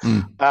here, but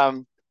Mm.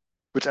 um,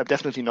 which I'm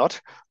definitely not.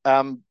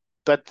 Um,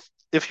 but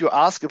if you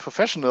ask a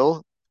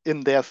professional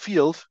in their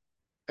field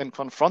and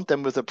confront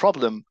them with a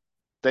problem,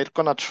 they're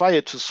gonna try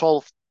to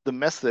solve the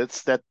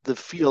methods that the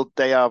field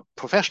they are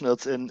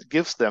professionals in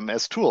gives them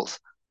as tools.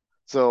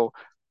 So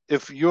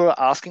if you're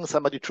asking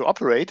somebody to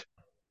operate,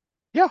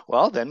 yeah,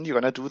 well, then you're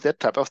going to do that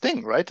type of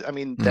thing, right? I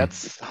mean, Mm.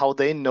 that's how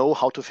they know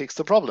how to fix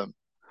the problem.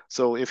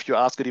 So if you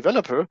ask a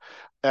developer,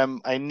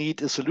 I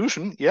need a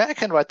solution, yeah, I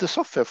can write the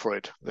software for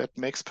it. That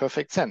makes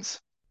perfect sense.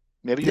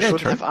 Maybe you Yeah,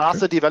 shouldn't true, have asked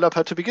true. the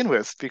developer to begin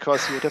with,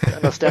 because you would have to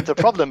understand the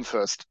problem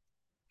first.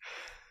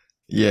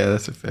 Yeah,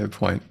 that's a fair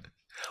point.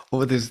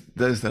 Or there's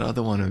that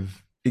other one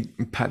of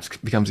it perhaps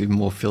becomes even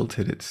more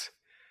filtered. It's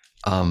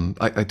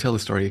I tell the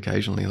story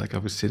occasionally. Like I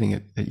was sitting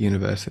at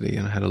university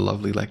and I had a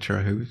lovely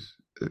lecturer who was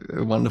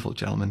a wonderful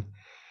gentleman,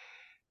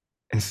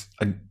 and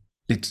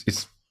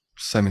it's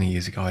so many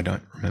years ago I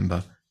don't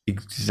remember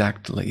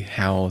exactly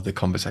how the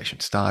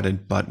conversation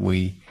started, but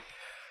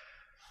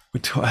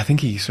I think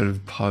he sort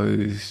of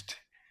posed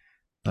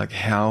like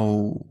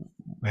how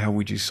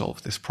would you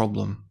solve this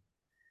problem?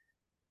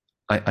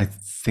 I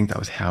think that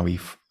was how he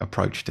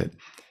approached it.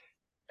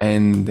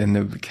 And then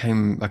there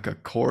became like a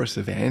chorus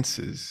of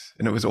answers,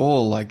 and it was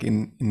all like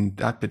in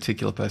that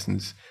particular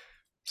person's,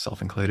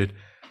 self included,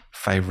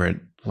 favorite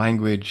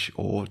language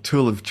or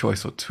tool of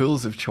choice or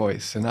tools of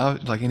choice. And I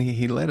like, and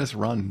he let us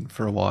run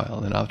for a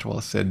while, and after a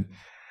while said,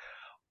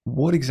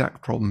 "What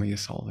exact problem are you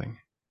solving?"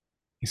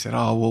 He said,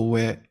 "Oh well,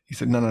 we're." He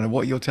said, "No, no, no.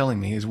 What you're telling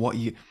me is what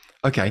you.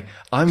 Okay,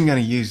 I'm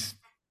going to use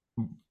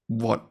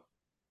what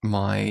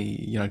my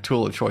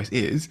tool of choice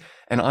is,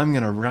 and I'm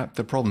going to wrap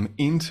the problem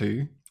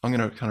into. I'm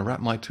going to kind of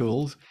wrap my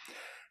tools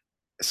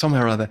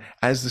somehow or other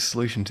as the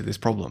solution to this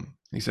problem."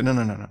 He said, "No,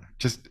 no, no, no.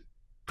 Just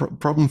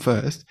problem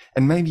first,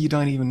 and maybe you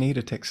don't even need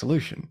a tech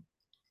solution.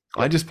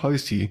 I Yeah. just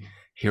pose to you,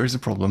 here is a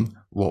problem.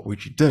 What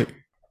would you do?"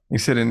 He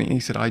said,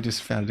 I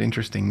just found it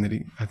interesting that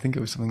I think it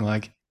was something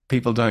like,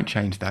 people don't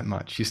change that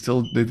much. You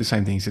still do the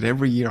same thing. He said,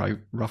 every year I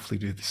roughly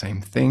do the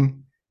same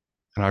thing,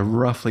 and I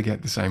roughly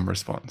get the same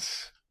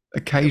response.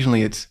 Yep.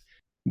 Occasionally, it's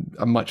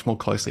a much more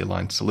closely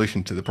aligned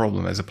solution to the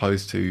problem as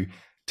opposed to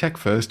tech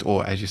first,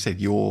 or as you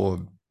said,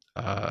 your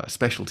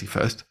specialty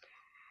first.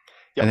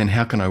 And Yep. then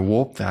how can I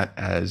warp that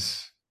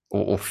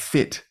or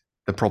fit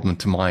the problem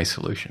to my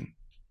solution?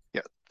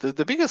 Yeah.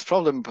 The biggest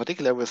problem, in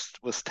particular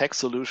with tech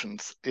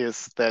solutions,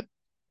 is that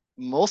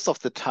most of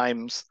the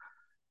times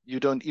you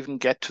don't even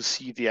get to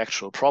see the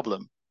actual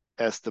problem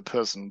as the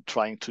person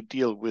trying to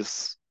deal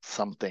with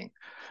something,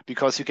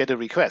 because you get a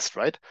request,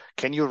 right?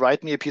 Can you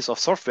write me a piece of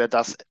software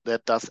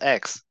that does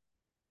X?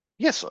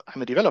 Yes,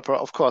 I'm a developer.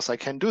 Of course, I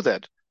can do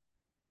that.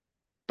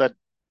 But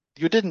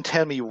you didn't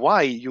tell me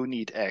why you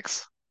need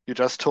X. You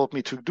just told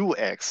me to do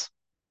X.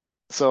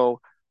 So,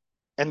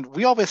 and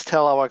we always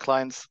tell our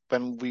clients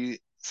when we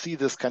see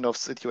this kind of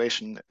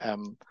situation,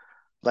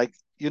 like,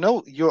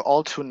 you're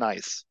all too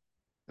nice.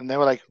 And they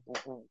were like,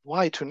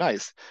 why too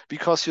nice?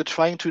 Because you're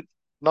trying to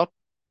not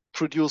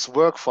produce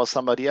work for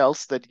somebody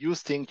else that you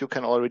think you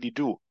can already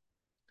do.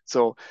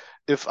 So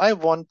if I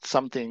want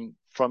something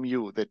from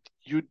you, that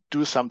you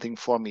do something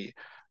for me,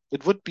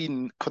 it would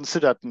be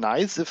considered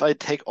nice if I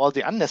take all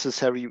the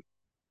unnecessary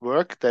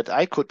work that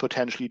I could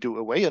potentially do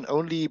away and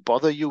only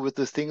bother you with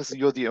the things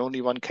you're the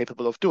only one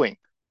capable of doing.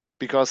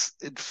 Because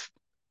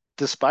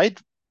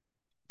despite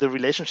the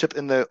relationship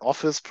in the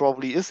office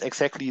probably is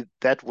exactly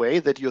that way,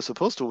 that you're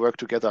supposed to work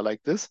together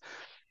like this,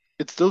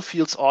 it still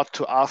feels odd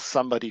to ask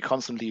somebody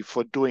constantly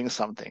for doing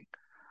something.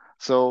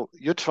 So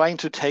you're trying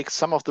to take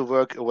some of the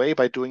work away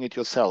by doing it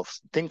yourself,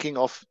 thinking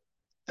of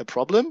a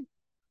problem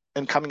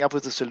and coming up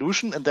with a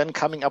solution, and then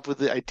coming up with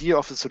the idea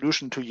of the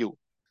solution to you.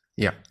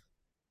 Yeah.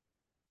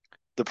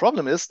 The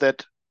problem is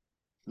that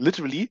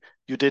literally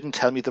you didn't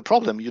tell me the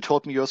problem. You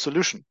told me your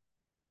solution.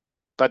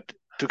 But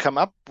to come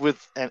up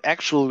with an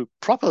actual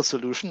proper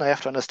solution, I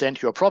have to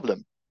understand your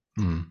problem.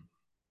 Mm.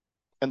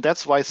 And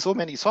that's why so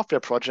many software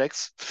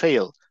projects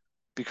fail,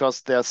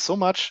 because there's so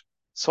much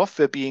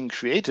software being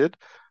created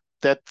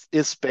that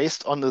is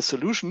based on the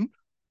solution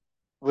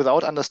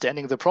without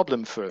understanding the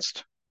problem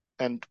first.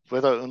 And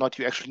whether or not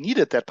you actually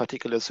needed that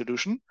particular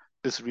solution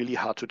is really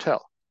hard to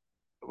tell.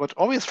 What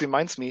always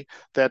reminds me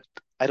that,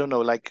 I don't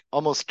know, like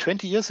almost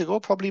 20 years ago,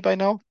 probably by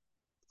now,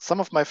 some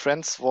of my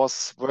friends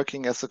was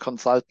working as a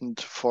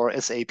consultant for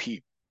SAP,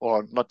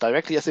 or not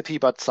directly SAP,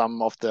 but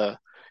some of the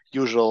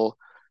usual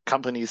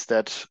companies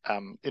that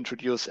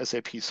introduce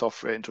SAP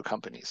software into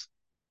companies.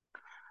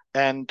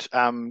 And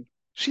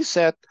she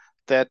said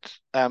that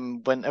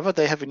whenever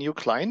they have a new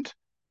client,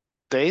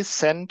 they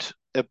send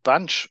a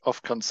bunch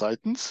of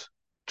consultants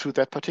to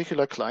that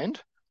particular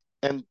client.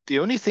 And the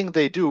only thing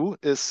they do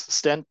is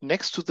stand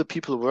next to the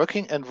people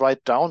working and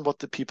write down what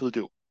the people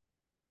do.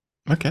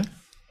 Okay.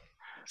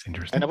 That's And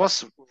interesting. I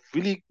was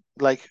really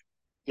like,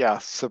 yeah,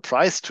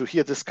 surprised to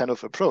hear this kind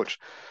of approach.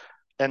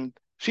 And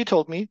she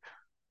told me,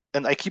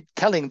 and I keep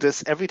telling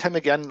this every time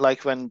again,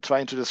 like when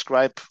trying to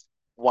describe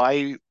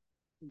why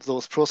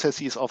those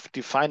processes of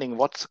defining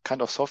what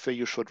kind of software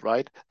you should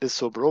write is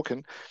so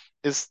broken,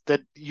 is that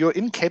you're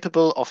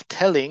incapable of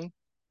telling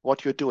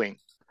what you're doing.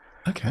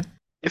 Okay.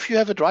 If you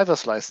have a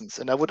driver's license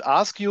and I would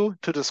ask you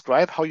to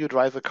describe how you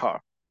drive a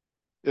car,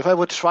 if I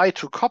would try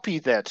to copy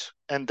that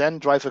and then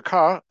drive a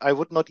car, I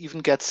would not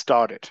even get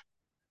started.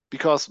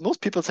 Because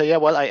most people say, yeah,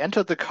 well, I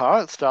entered the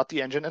car, start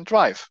the engine and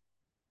drive,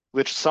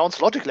 which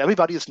sounds logical.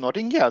 Everybody is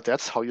nodding. Yeah,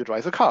 that's how you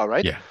drive a car,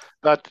 right? Yeah.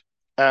 But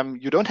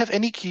you don't have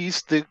any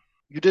keys.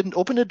 You didn't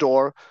open a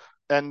door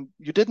and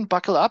you didn't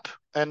buckle up.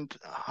 And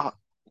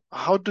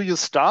how do you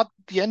start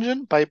the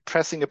engine? By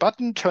pressing a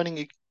button, turning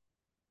it,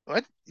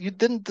 right? You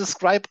didn't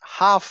describe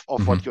half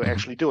of what you're Mm-hmm.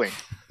 actually doing.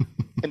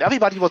 And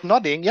everybody was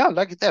nodding. Yeah,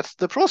 like that's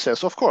the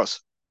process, of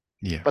course.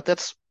 Yeah. But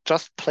that's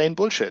just plain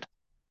bullshit.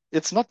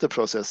 It's not the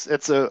process.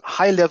 It's a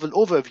high level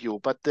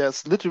overview, but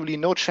there's literally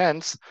no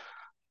chance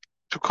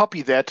to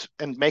copy that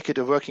and make it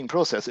a working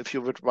process if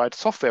you would write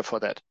software for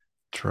that.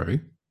 True.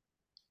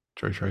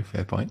 True. True.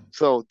 Fair point.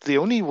 So the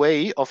only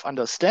way of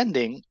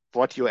understanding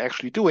what you're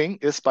actually doing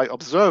is by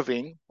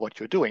observing what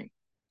you're doing.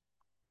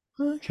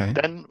 Okay.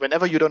 Then,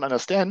 whenever you don't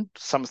understand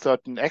some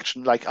certain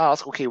action, like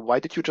ask, okay, why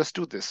did you just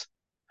do this?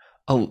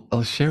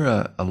 I'll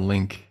share a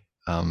link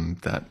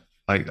that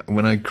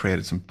when I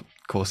created some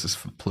courses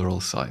for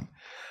Pluralsight,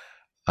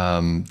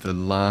 the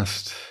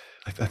last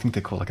I think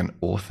they're called like an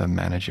author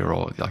manager,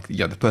 or like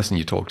the person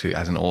you talk to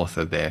as an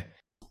author. They're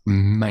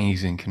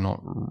amazing.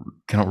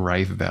 Cannot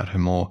rave about her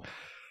more.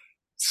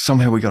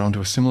 Somehow we got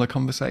onto a similar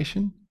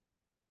conversation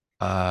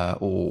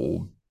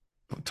or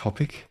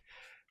topic,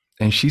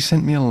 and she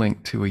sent me a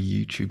link to a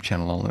YouTube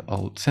channel.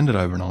 I'll send it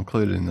over and I'll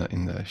include it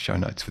in the show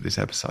notes for this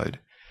episode.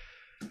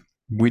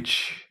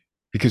 Which,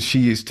 because she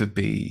used to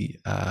teach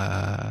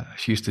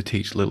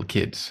little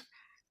kids,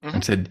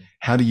 and said,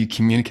 how do you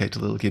communicate to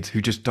little kids who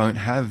just don't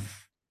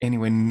have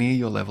anywhere near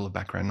your level of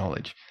background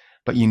knowledge,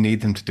 but you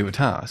need them to do a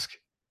task?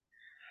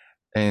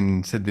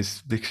 And said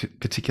this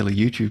particular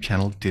YouTube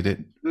channel did it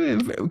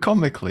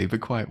comically,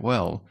 but quite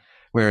well,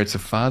 where it's a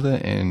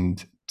father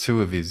and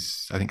two of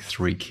his, I think,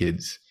 3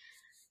 kids,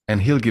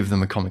 and he'll give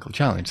them a comical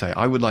challenge. Say,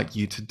 I would like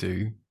you to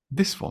do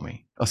this for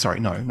me. Oh, sorry,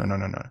 no.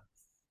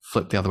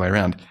 Flip the other way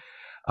around.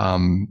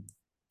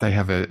 They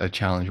have a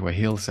challenge where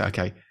he'll say,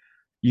 okay,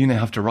 you now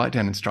have to write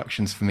down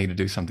instructions for me to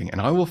do something,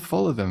 and I will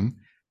follow them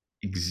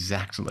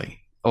exactly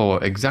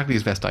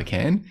as best I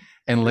can,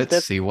 and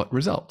let's see what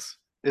results.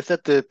 Is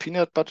that the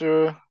peanut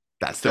butter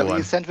That's the jelly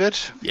one.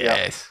 sandwich?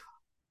 Yes.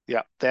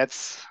 Yeah,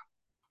 that's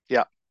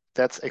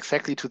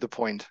exactly to the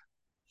point.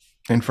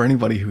 And for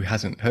anybody who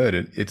hasn't heard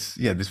it, it's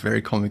this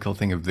very comical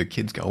thing of the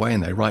kids go away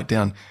and they write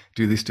down,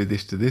 do this, do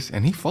this, do this,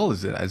 and he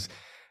follows it as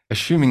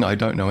assuming I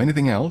don't know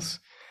anything else.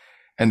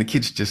 And the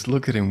kids just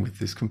look at him with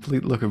this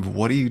complete look of,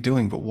 what are you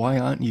doing? But why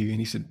aren't you? And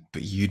he said,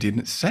 but you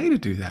didn't say to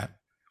do that.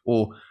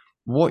 Or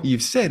what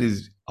you've said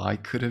is, I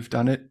could have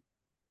done it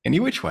any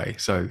which way.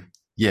 So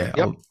Yep.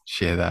 I'll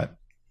share that.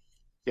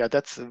 Yeah,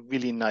 that's a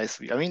really nice.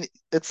 I mean,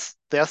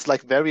 there's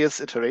like various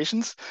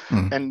iterations,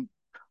 and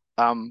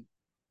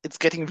it's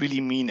getting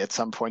really mean at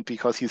some point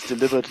because he's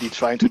deliberately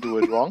trying to do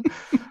it wrong.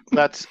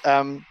 But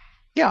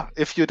yeah,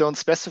 if you don't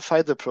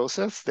specify the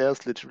process,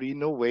 there's literally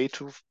no way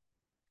to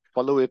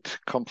follow it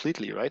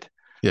completely, right?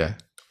 Yeah.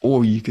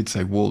 Or you could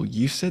say, well,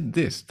 you said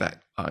this,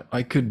 that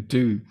I could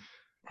do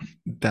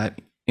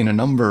that in a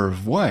number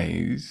of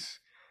ways,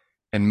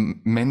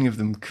 and many of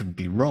them could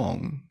be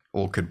wrong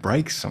or could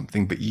break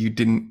something, but you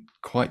didn't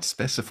quite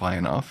specify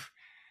enough.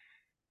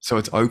 So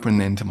it's open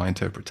then to my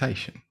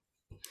interpretation.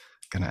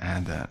 Gonna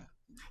add that.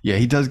 Yeah,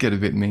 he does get a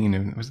bit mean.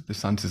 And the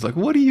son says, like,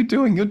 what are you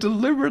doing? You're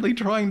deliberately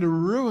trying to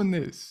ruin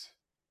this.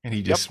 And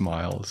he just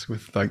smiles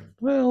with like,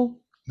 well,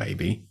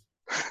 maybe.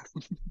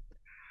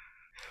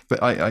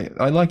 But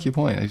I like your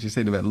point, as you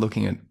said, about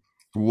looking at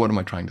what am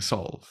I trying to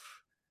solve?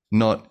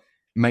 Not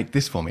make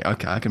this for me.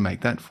 Okay, I can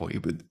make that for you,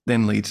 but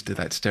then leads to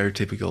that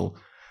stereotypical,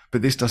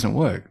 but this doesn't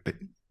work. But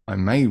I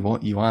made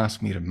what you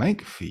asked me to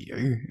make for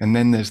you. And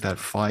then there's that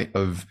fight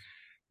of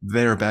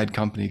they're a bad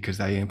company because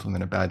they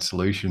implement a bad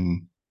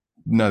solution.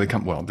 No, the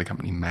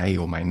company may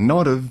or may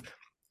not have,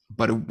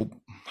 but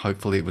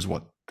hopefully it was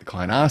what the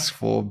client asked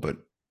for, but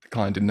the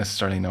client didn't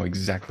necessarily know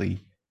exactly,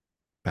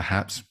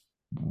 perhaps,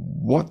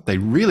 what they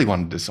really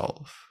wanted to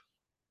solve.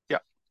 Yeah.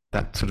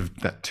 That sort of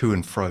that to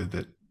and fro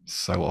that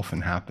so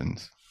often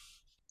happens.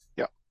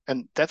 Yeah.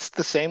 And that's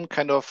the same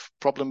kind of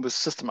problem with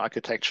system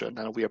architecture.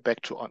 Now we are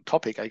back to on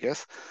topic, I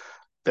guess,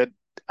 that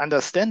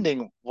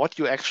understanding what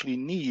you actually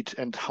need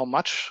and how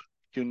much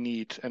you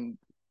need. And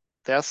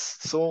there's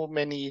so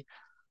many,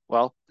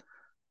 well,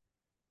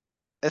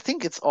 I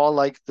think it's all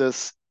like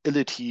this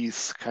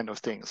ilities kind of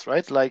things,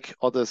 right? Like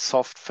all the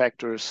soft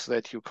factors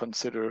that you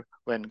consider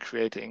when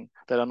creating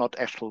that are not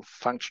actual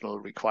functional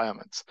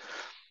requirements.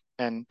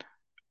 And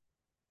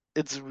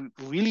it's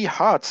really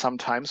hard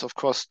sometimes, of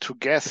course, to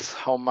guess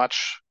how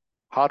much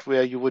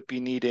hardware you would be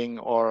needing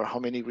or how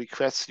many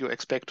requests you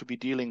expect to be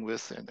dealing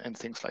with and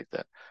things like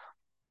that.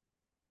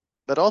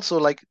 But also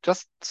like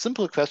just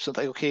simple questions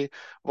like, okay,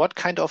 what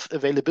kind of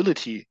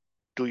availability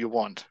do you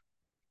want?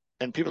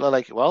 And people are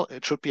like, well,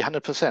 it should be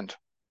 100%.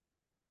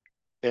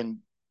 And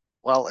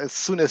well, as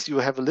soon as you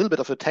have a little bit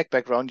of a tech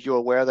background, you're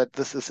aware that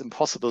this is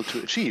impossible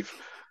to achieve.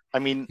 I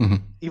mean, Mm-hmm.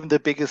 even the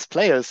biggest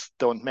players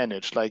don't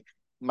manage. Like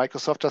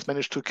Microsoft just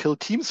managed to kill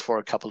Teams for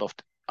a couple of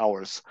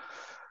hours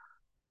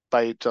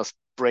by just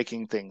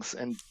breaking things.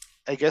 And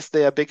I guess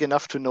they are big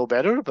enough to know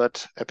better,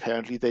 but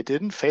apparently they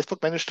didn't.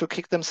 Facebook managed to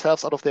kick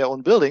themselves out of their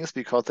own buildings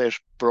because they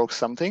broke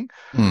something.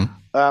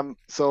 Mm.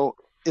 So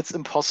it's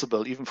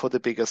impossible even for the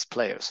biggest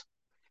players.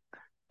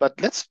 But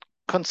let's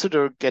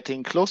consider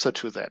getting closer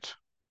to that.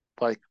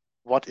 Like,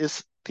 what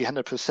is the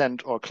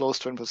 100% or close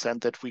to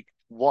 100% that we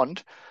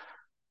want?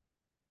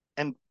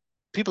 And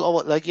people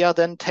are like, yeah,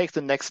 then take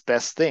the next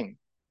best thing.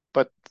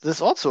 But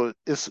this also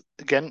is,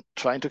 again,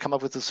 trying to come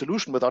up with a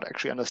solution without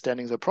actually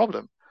understanding the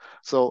problem.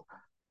 So,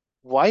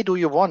 why do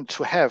you want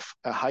to have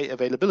a high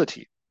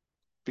availability?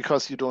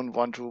 Because you don't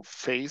want to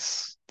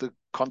face the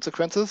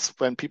consequences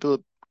when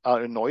people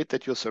are annoyed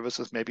that your service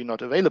is maybe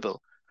not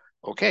available.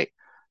 Okay.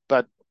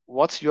 But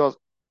what's your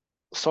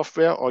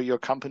software or your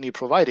company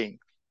providing?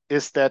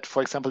 Is that,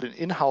 for example, an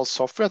in-house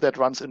software that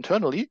runs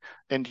internally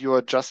and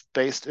you're just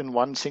based in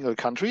one single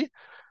country?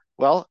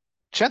 Well,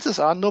 chances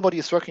are nobody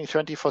is working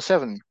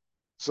 24/7.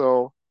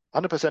 So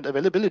 100%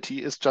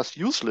 availability is just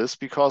useless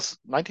because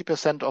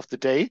 90% of the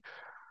day,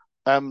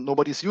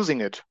 nobody's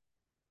using it.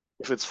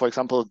 If it's, for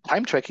example,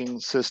 time tracking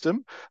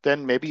system,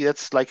 then maybe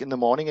it's like in the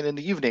morning and in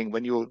the evening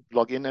when you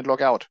log in and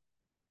log out,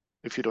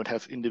 if you don't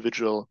have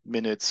individual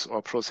minutes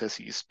or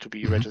processes to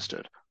be Mm-hmm.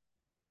 registered.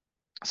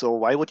 So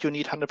why would you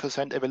need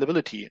 100%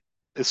 availability,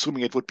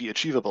 assuming it would be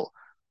achievable?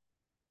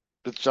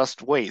 It's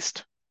just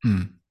waste.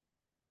 Mm.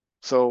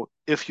 So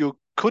if you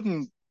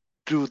couldn't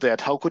do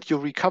that, how could you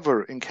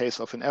recover in case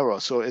of an error?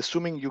 So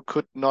assuming you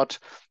could not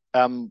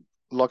um,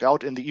 log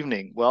out in the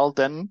evening, well,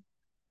 then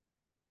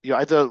you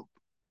either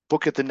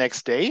book it the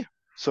next day,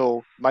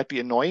 so might be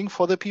annoying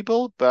for the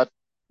people, but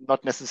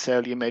not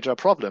necessarily a major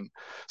problem.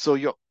 So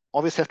you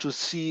always have to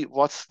see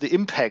what's the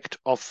impact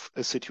of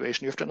a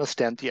situation. You have to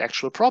understand the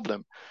actual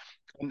problem.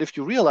 And if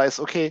you realize,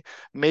 okay,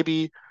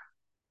 maybe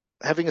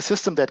having a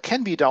system that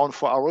can be down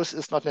for hours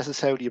is not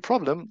necessarily a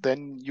problem,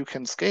 then you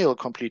can scale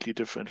completely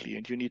differently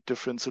and you need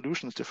different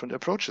solutions, different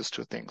approaches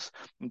to things.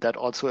 And that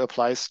also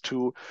applies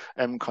to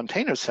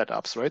container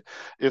setups, right?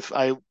 If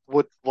I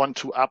would want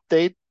to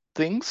update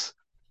things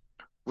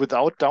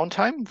without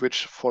downtime,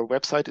 which for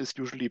website is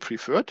usually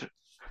preferred,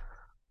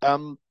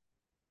 um,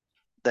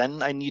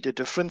 then I need a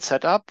different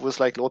setup with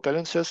like load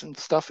balancers and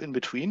stuff in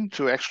between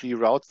to actually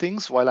route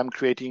things while I'm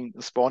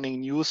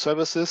spawning new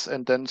services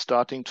and then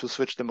starting to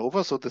switch them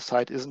over so the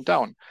site isn't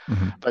down.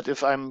 Mm-hmm. But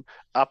if I'm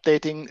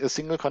updating a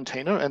single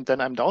container and then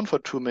I'm down for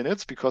 2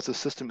 minutes because the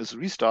system is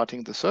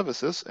restarting the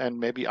services and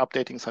maybe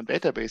updating some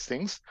database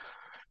things,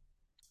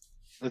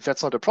 if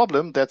that's not a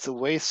problem, that's a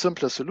way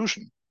simpler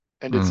solution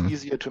and it's Mm.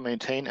 easier to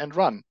maintain and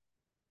run.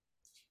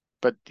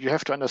 But you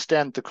have to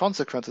understand the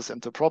consequences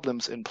and the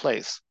problems in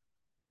place.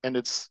 And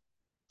it's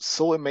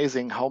so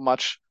amazing how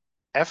much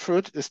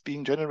effort is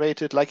being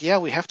generated. Like, yeah,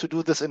 we have to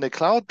do this in the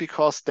cloud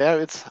because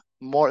there it's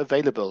more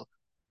available.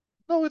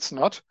 No, it's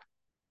not.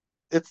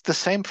 It's the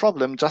same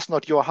problem, just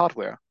not your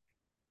hardware.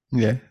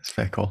 Yeah, it's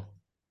fair call.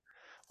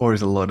 Or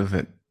is a lot of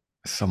it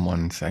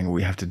someone saying, well,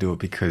 we have to do it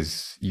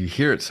because you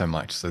hear it so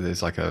much? So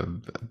there's like a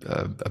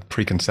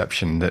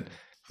preconception that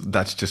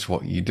that's just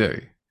what you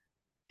do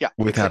Yeah,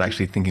 without exactly.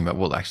 actually thinking about,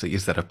 well, actually,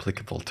 is that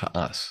applicable to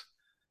us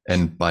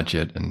and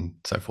budget and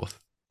so forth?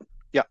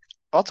 Yeah.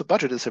 Also,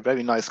 budget is a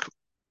very nice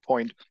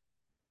point.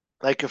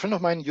 Like a friend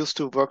of mine used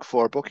to work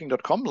for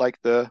Booking.com,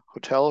 like the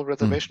hotel Mm.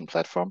 reservation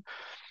platform.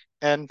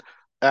 And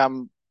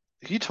um,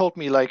 he told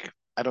me, like,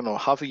 I don't know,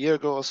 half a year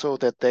ago or so,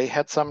 that they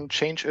had some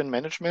change in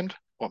management,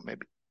 or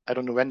maybe I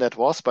don't know when that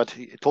was, but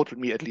he told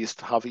me at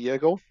least half a year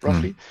ago, Mm.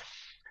 roughly.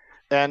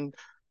 And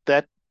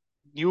that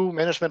new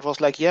management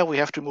was like, yeah, we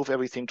have to move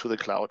everything to the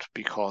cloud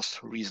because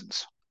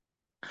reasons.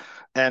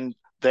 And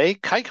they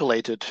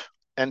calculated.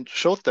 and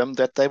showed them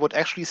that they would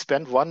actually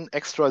spend one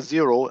extra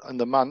zero in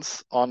the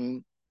month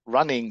on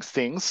running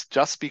things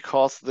just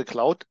because the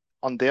cloud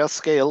on their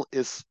scale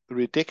is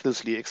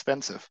ridiculously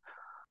expensive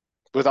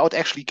without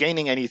actually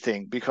gaining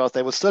anything because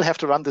they would still have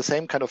to run the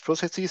same kind of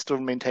processes to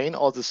maintain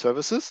all the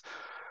services.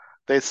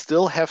 They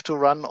still have to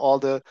run all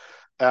the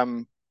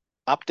um,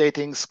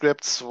 updating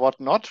scripts,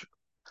 whatnot.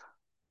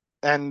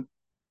 And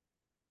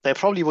they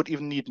probably would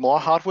even need more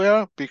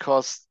hardware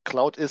because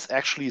cloud is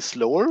actually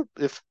slower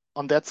if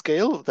on that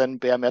scale than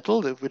bare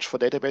metal, which for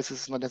databases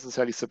is not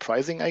necessarily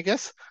surprising, I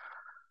guess.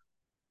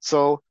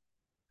 So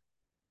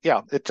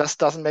yeah, it just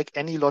doesn't make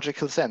any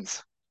logical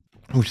sense.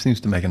 Which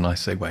seems to make a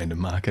nice segue into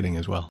marketing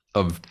as well,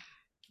 of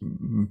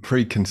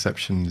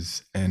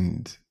preconceptions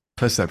and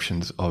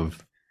perceptions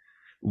of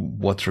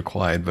what's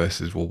required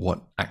versus well,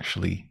 what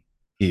actually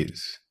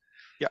is,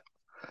 Yeah.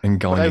 and What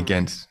going I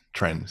against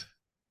trends.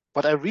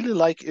 what I really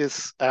like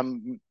is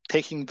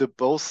taking the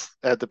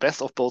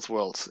best of both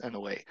worlds in a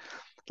way.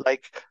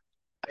 Like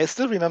I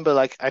still remember,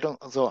 like I don't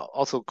so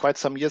also quite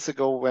some years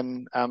ago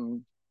when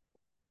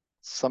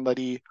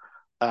somebody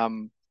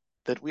um,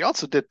 that we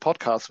also did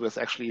podcasts with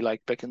actually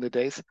like back in the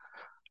days,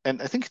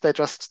 and I think they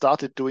just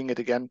started doing it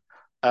again.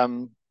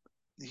 Um,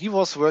 he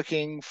was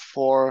working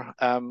for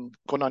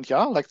Gunnar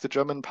Jahr, like the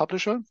German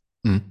publisher,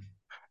 Mm.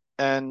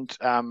 and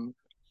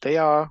they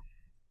are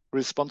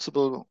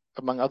responsible,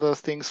 among other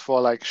things,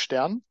 for like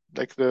Stern,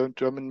 like the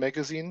German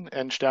magazine,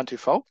 and Stern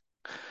TV.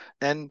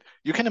 And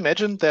you can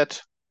imagine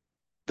that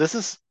this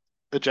is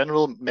a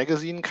general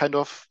magazine kind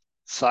of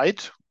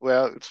site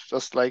where it's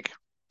just like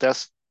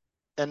there's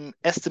an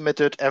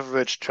estimated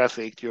average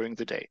traffic during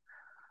the day.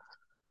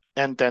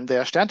 And then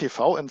there's Stern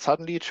TV, and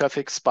suddenly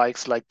traffic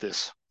spikes like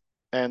this.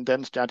 And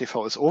then Stern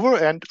TV is over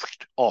and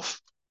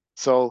off.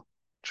 So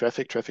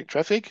traffic, traffic,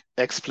 traffic,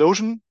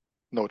 explosion,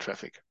 no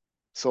traffic.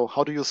 So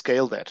how do you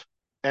scale that?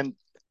 And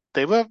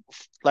they were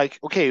like,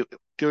 okay,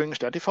 during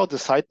Stern TV, the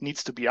site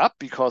needs to be up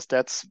because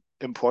that's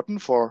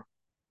important for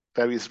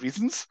various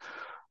reasons,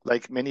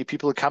 like many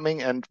people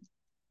coming and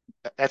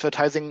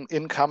advertising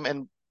income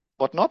and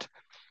whatnot.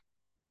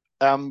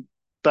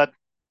 But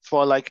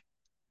for like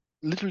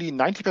literally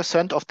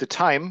 90% of the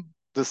time,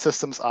 the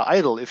systems are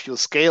idle if you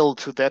scale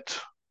to that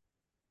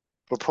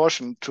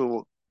proportion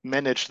to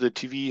manage the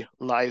TV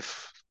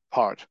live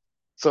part.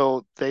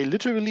 So they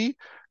literally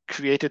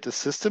created a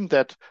system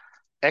that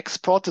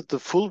exported the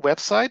full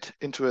website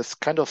into a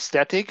kind of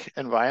static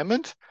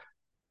environment,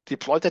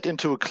 deployed that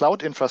into a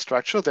cloud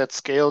infrastructure that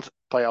scaled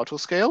by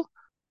autoscale,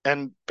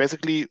 and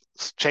basically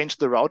changed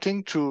the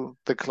routing to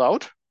the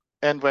cloud.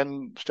 And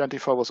when Stern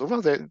TV was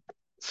over, they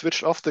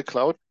switched off the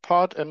cloud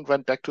part and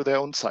went back to their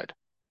own site.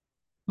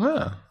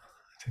 Ah,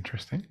 that's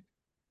interesting.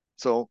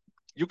 So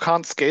you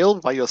can't scale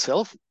by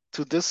yourself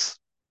to this.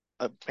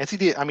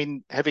 Basically, I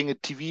mean, having a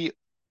TV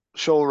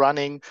show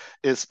running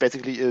is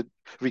basically a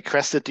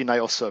requested deny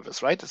of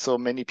service, right? So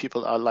many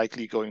people are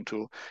likely going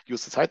to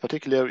use the site,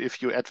 particularly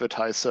if you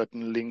advertise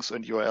certain links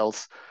and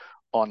URLs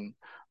on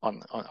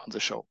on the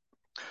show.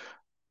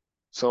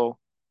 So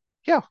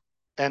yeah,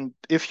 and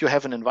if you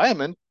have an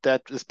environment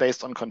that is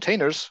based on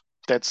containers,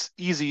 that's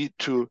easy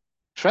to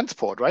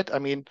transport, right? I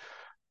mean,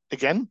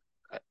 again,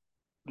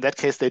 in that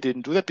case, they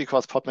didn't do that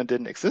because Podman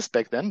didn't exist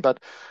back then,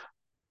 but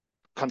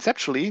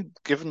conceptually,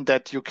 given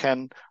that you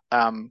can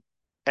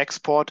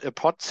export a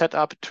pod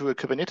setup to a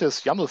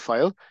Kubernetes YAML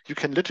file, you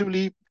can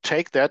literally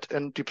take that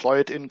and deploy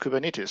it in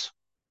Kubernetes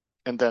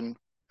and then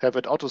have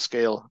it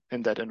autoscale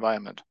in that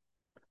environment.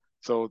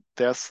 So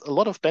there's a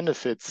lot of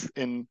benefits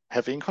in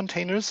having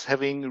containers,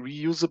 having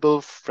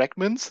reusable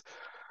fragments,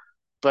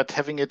 but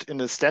having it in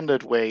a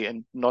standard way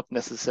and not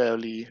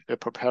necessarily a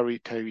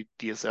proprietary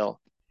DSL.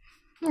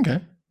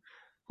 Okay.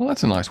 Well,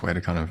 that's a nice way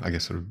to kind of, I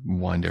guess, sort of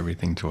wind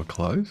everything to a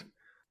close.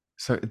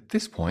 So at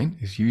this point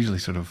is usually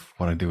sort of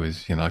what I do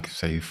is, like I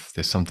say, if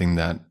there's something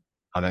that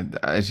I don't,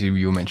 as you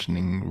were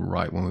mentioning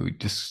right when we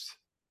just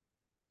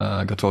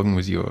got talking,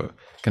 was you're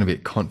going to be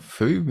at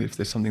Confu. If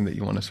there's something that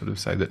you want to sort of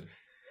say that,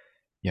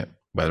 yeah,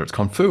 whether it's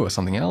Confu or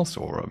something else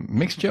or a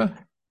mixture.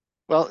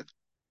 Well,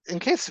 in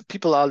case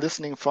people are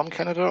listening from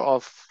Canada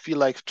or feel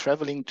like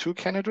traveling to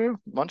Canada,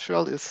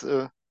 Montreal is,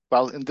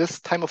 well, in this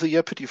time of the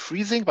year, pretty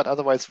freezing, but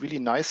otherwise really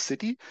nice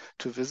city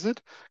to visit.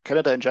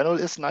 Canada in general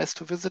is nice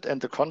to visit, and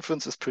the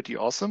conference is pretty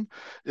awesome.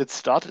 It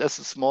started as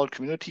a small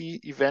community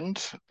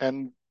event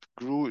and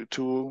grew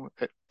to,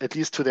 at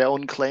least to their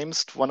own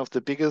claims, one of the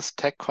biggest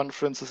tech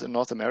conferences in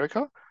North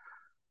America.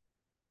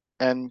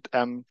 And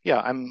yeah,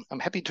 I'm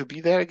happy to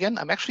be there again.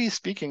 I'm actually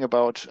speaking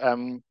about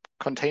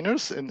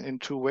containers in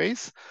two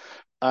ways.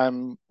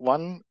 One,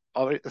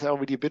 I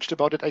already bitched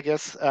about it, I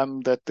guess,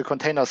 that the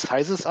container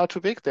sizes are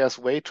too big. There's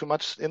way too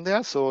much in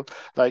there. So,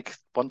 like,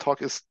 one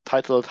talk is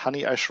titled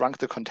 "Honey, I Shrunk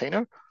the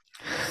Container."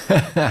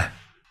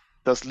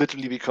 That's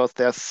literally because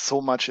there's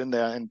so much in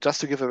there. And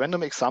just to give a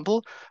random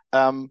example,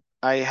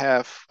 I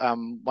have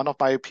one of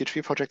my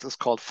PHP projects is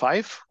called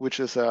Five, which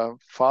is a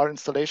FAR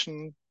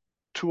installation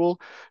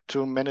tool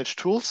to manage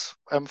tools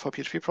for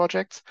PHP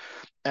projects.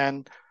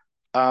 And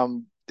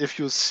if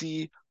you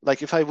see,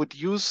 like if I would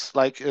use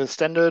like a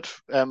standard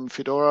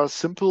Fedora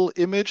simple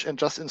image and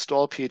just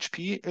install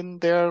PHP in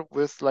there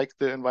with like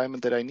the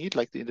environment that I need,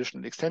 like the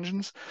additional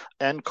extensions,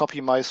 and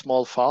copy my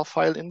small far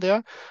file in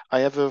there, I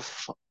have a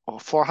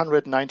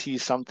 490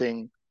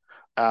 something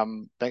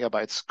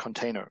megabytes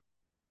container.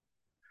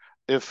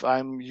 If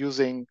I'm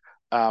using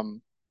a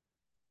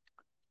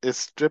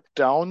stripped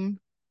down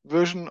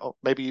version, of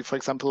maybe, for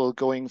example,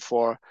 going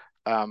for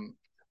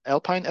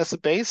Alpine as a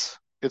base,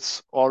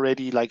 it's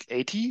already like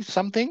 80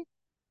 something.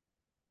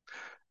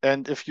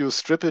 And if you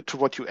strip it to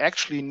what you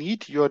actually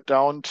need, you're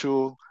down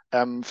to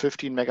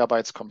 15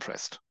 megabytes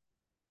compressed.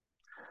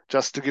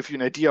 Just to give you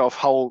an idea of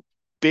how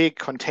big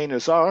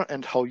containers are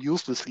and how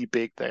uselessly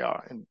big they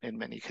are in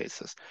many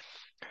cases.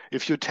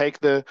 If you take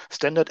the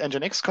standard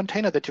Nginx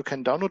container that you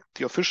can download,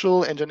 the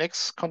official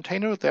Nginx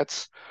container,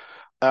 that's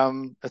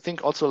I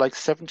think also like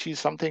 70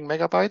 something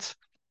megabytes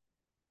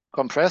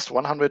compressed,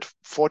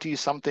 140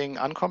 something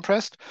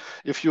uncompressed.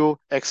 If you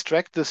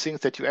extract the things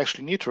that you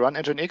actually need to run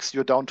Nginx,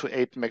 you're down to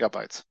 8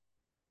 megabytes.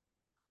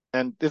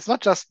 And it's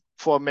not just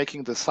for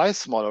making the size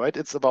smaller, right?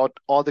 It's about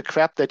all the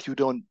crap that you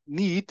don't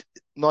need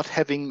not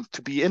having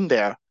to be in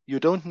there. You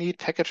don't need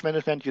package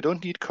management, you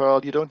don't need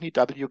curl, you don't need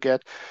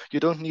wget, you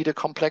don't need a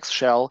complex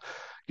shell,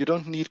 you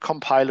don't need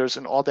compilers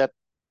and all that,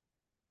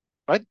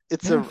 right?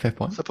 It's fair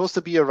point. supposed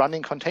to be a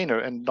running container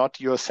and not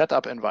your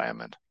setup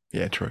environment.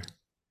 Yeah, true.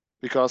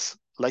 Because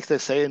like they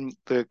say in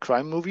the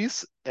crime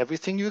movies,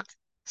 everything you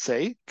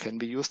say can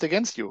be used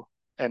against you.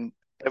 And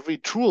every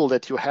tool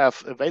that you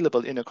have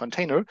available in a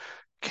container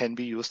can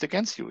be used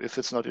against you. If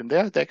it's not in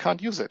there, they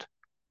can't use it.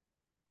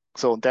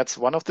 So that's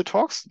one of the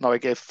talks. Now I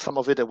gave some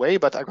of it away,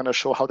 but I'm going to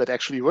show how that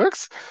actually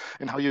works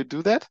and how you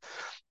do that.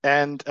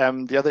 And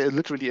the other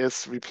literally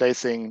is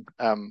replacing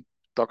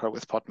Docker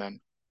with Podman,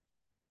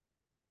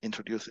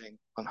 introducing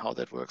on how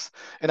that works.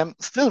 And I'm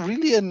still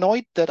really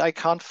annoyed that I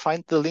can't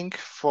find the link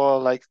for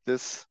like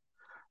this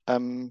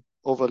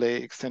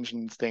overlay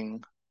extension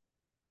thing.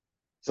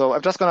 So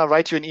I'm just going to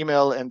write you an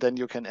email and then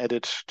you can add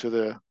it to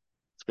the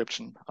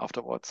description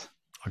afterwards.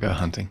 I'll go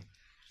hunting.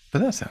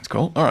 But that sounds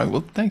cool. All right.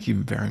 Well, thank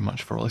you very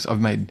much for all this. I've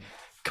made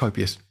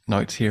copious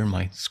notes here in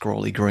my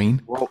scrolly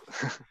green. Wow.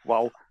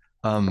 Wow.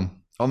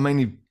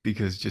 Mainly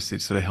because just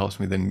it sort of helps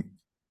me then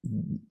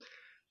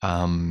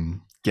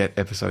get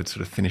episodes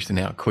sort of finished and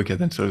out quicker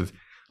than sort of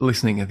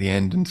listening at the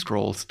end and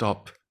scroll,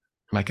 stop,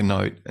 make a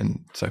note,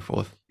 and so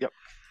forth. Yep.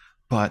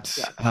 But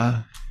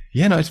no,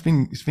 it's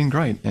been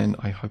great, and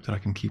I hope that I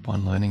can keep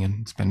on learning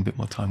and spend a bit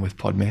more time with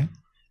Podman.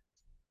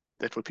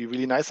 That would be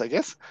really nice, I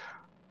guess.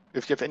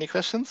 If you have any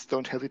questions,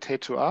 don't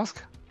hesitate to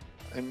ask.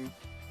 I'm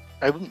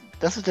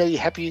necessarily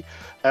happy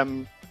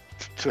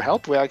to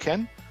help where I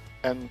can,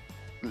 and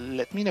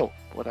let me know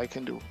what I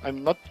can do.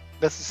 I'm not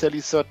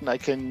necessarily certain I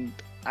can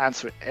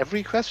answer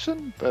every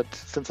question, but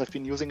since I've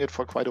been using it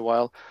for quite a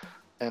while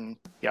and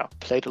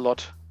played a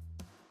lot,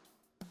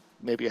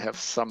 maybe I have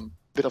some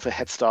bit of a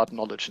head start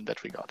knowledge in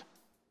that regard.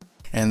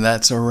 And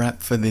that's a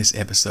wrap for this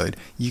episode.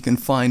 You can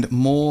find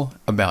more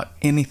about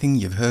anything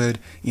you've heard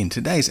in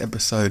today's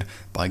episode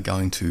by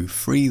going to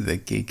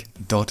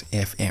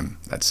freethegeek.fm.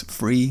 That's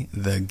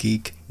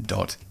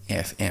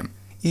freethegeek.fm.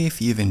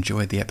 If you've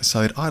enjoyed the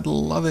episode, I'd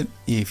love it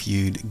if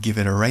you'd give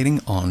it a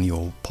rating on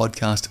your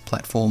podcast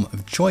platform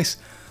of choice.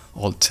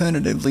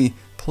 Alternatively,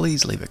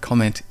 please leave a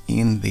comment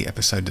in the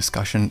episode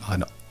discussion.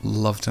 I'd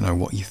love to know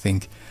what you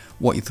think,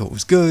 what you thought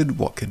was good,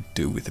 what could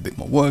do with a bit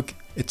more work,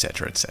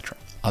 etc., etc.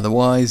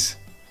 Otherwise,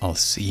 I'll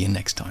see you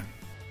next time.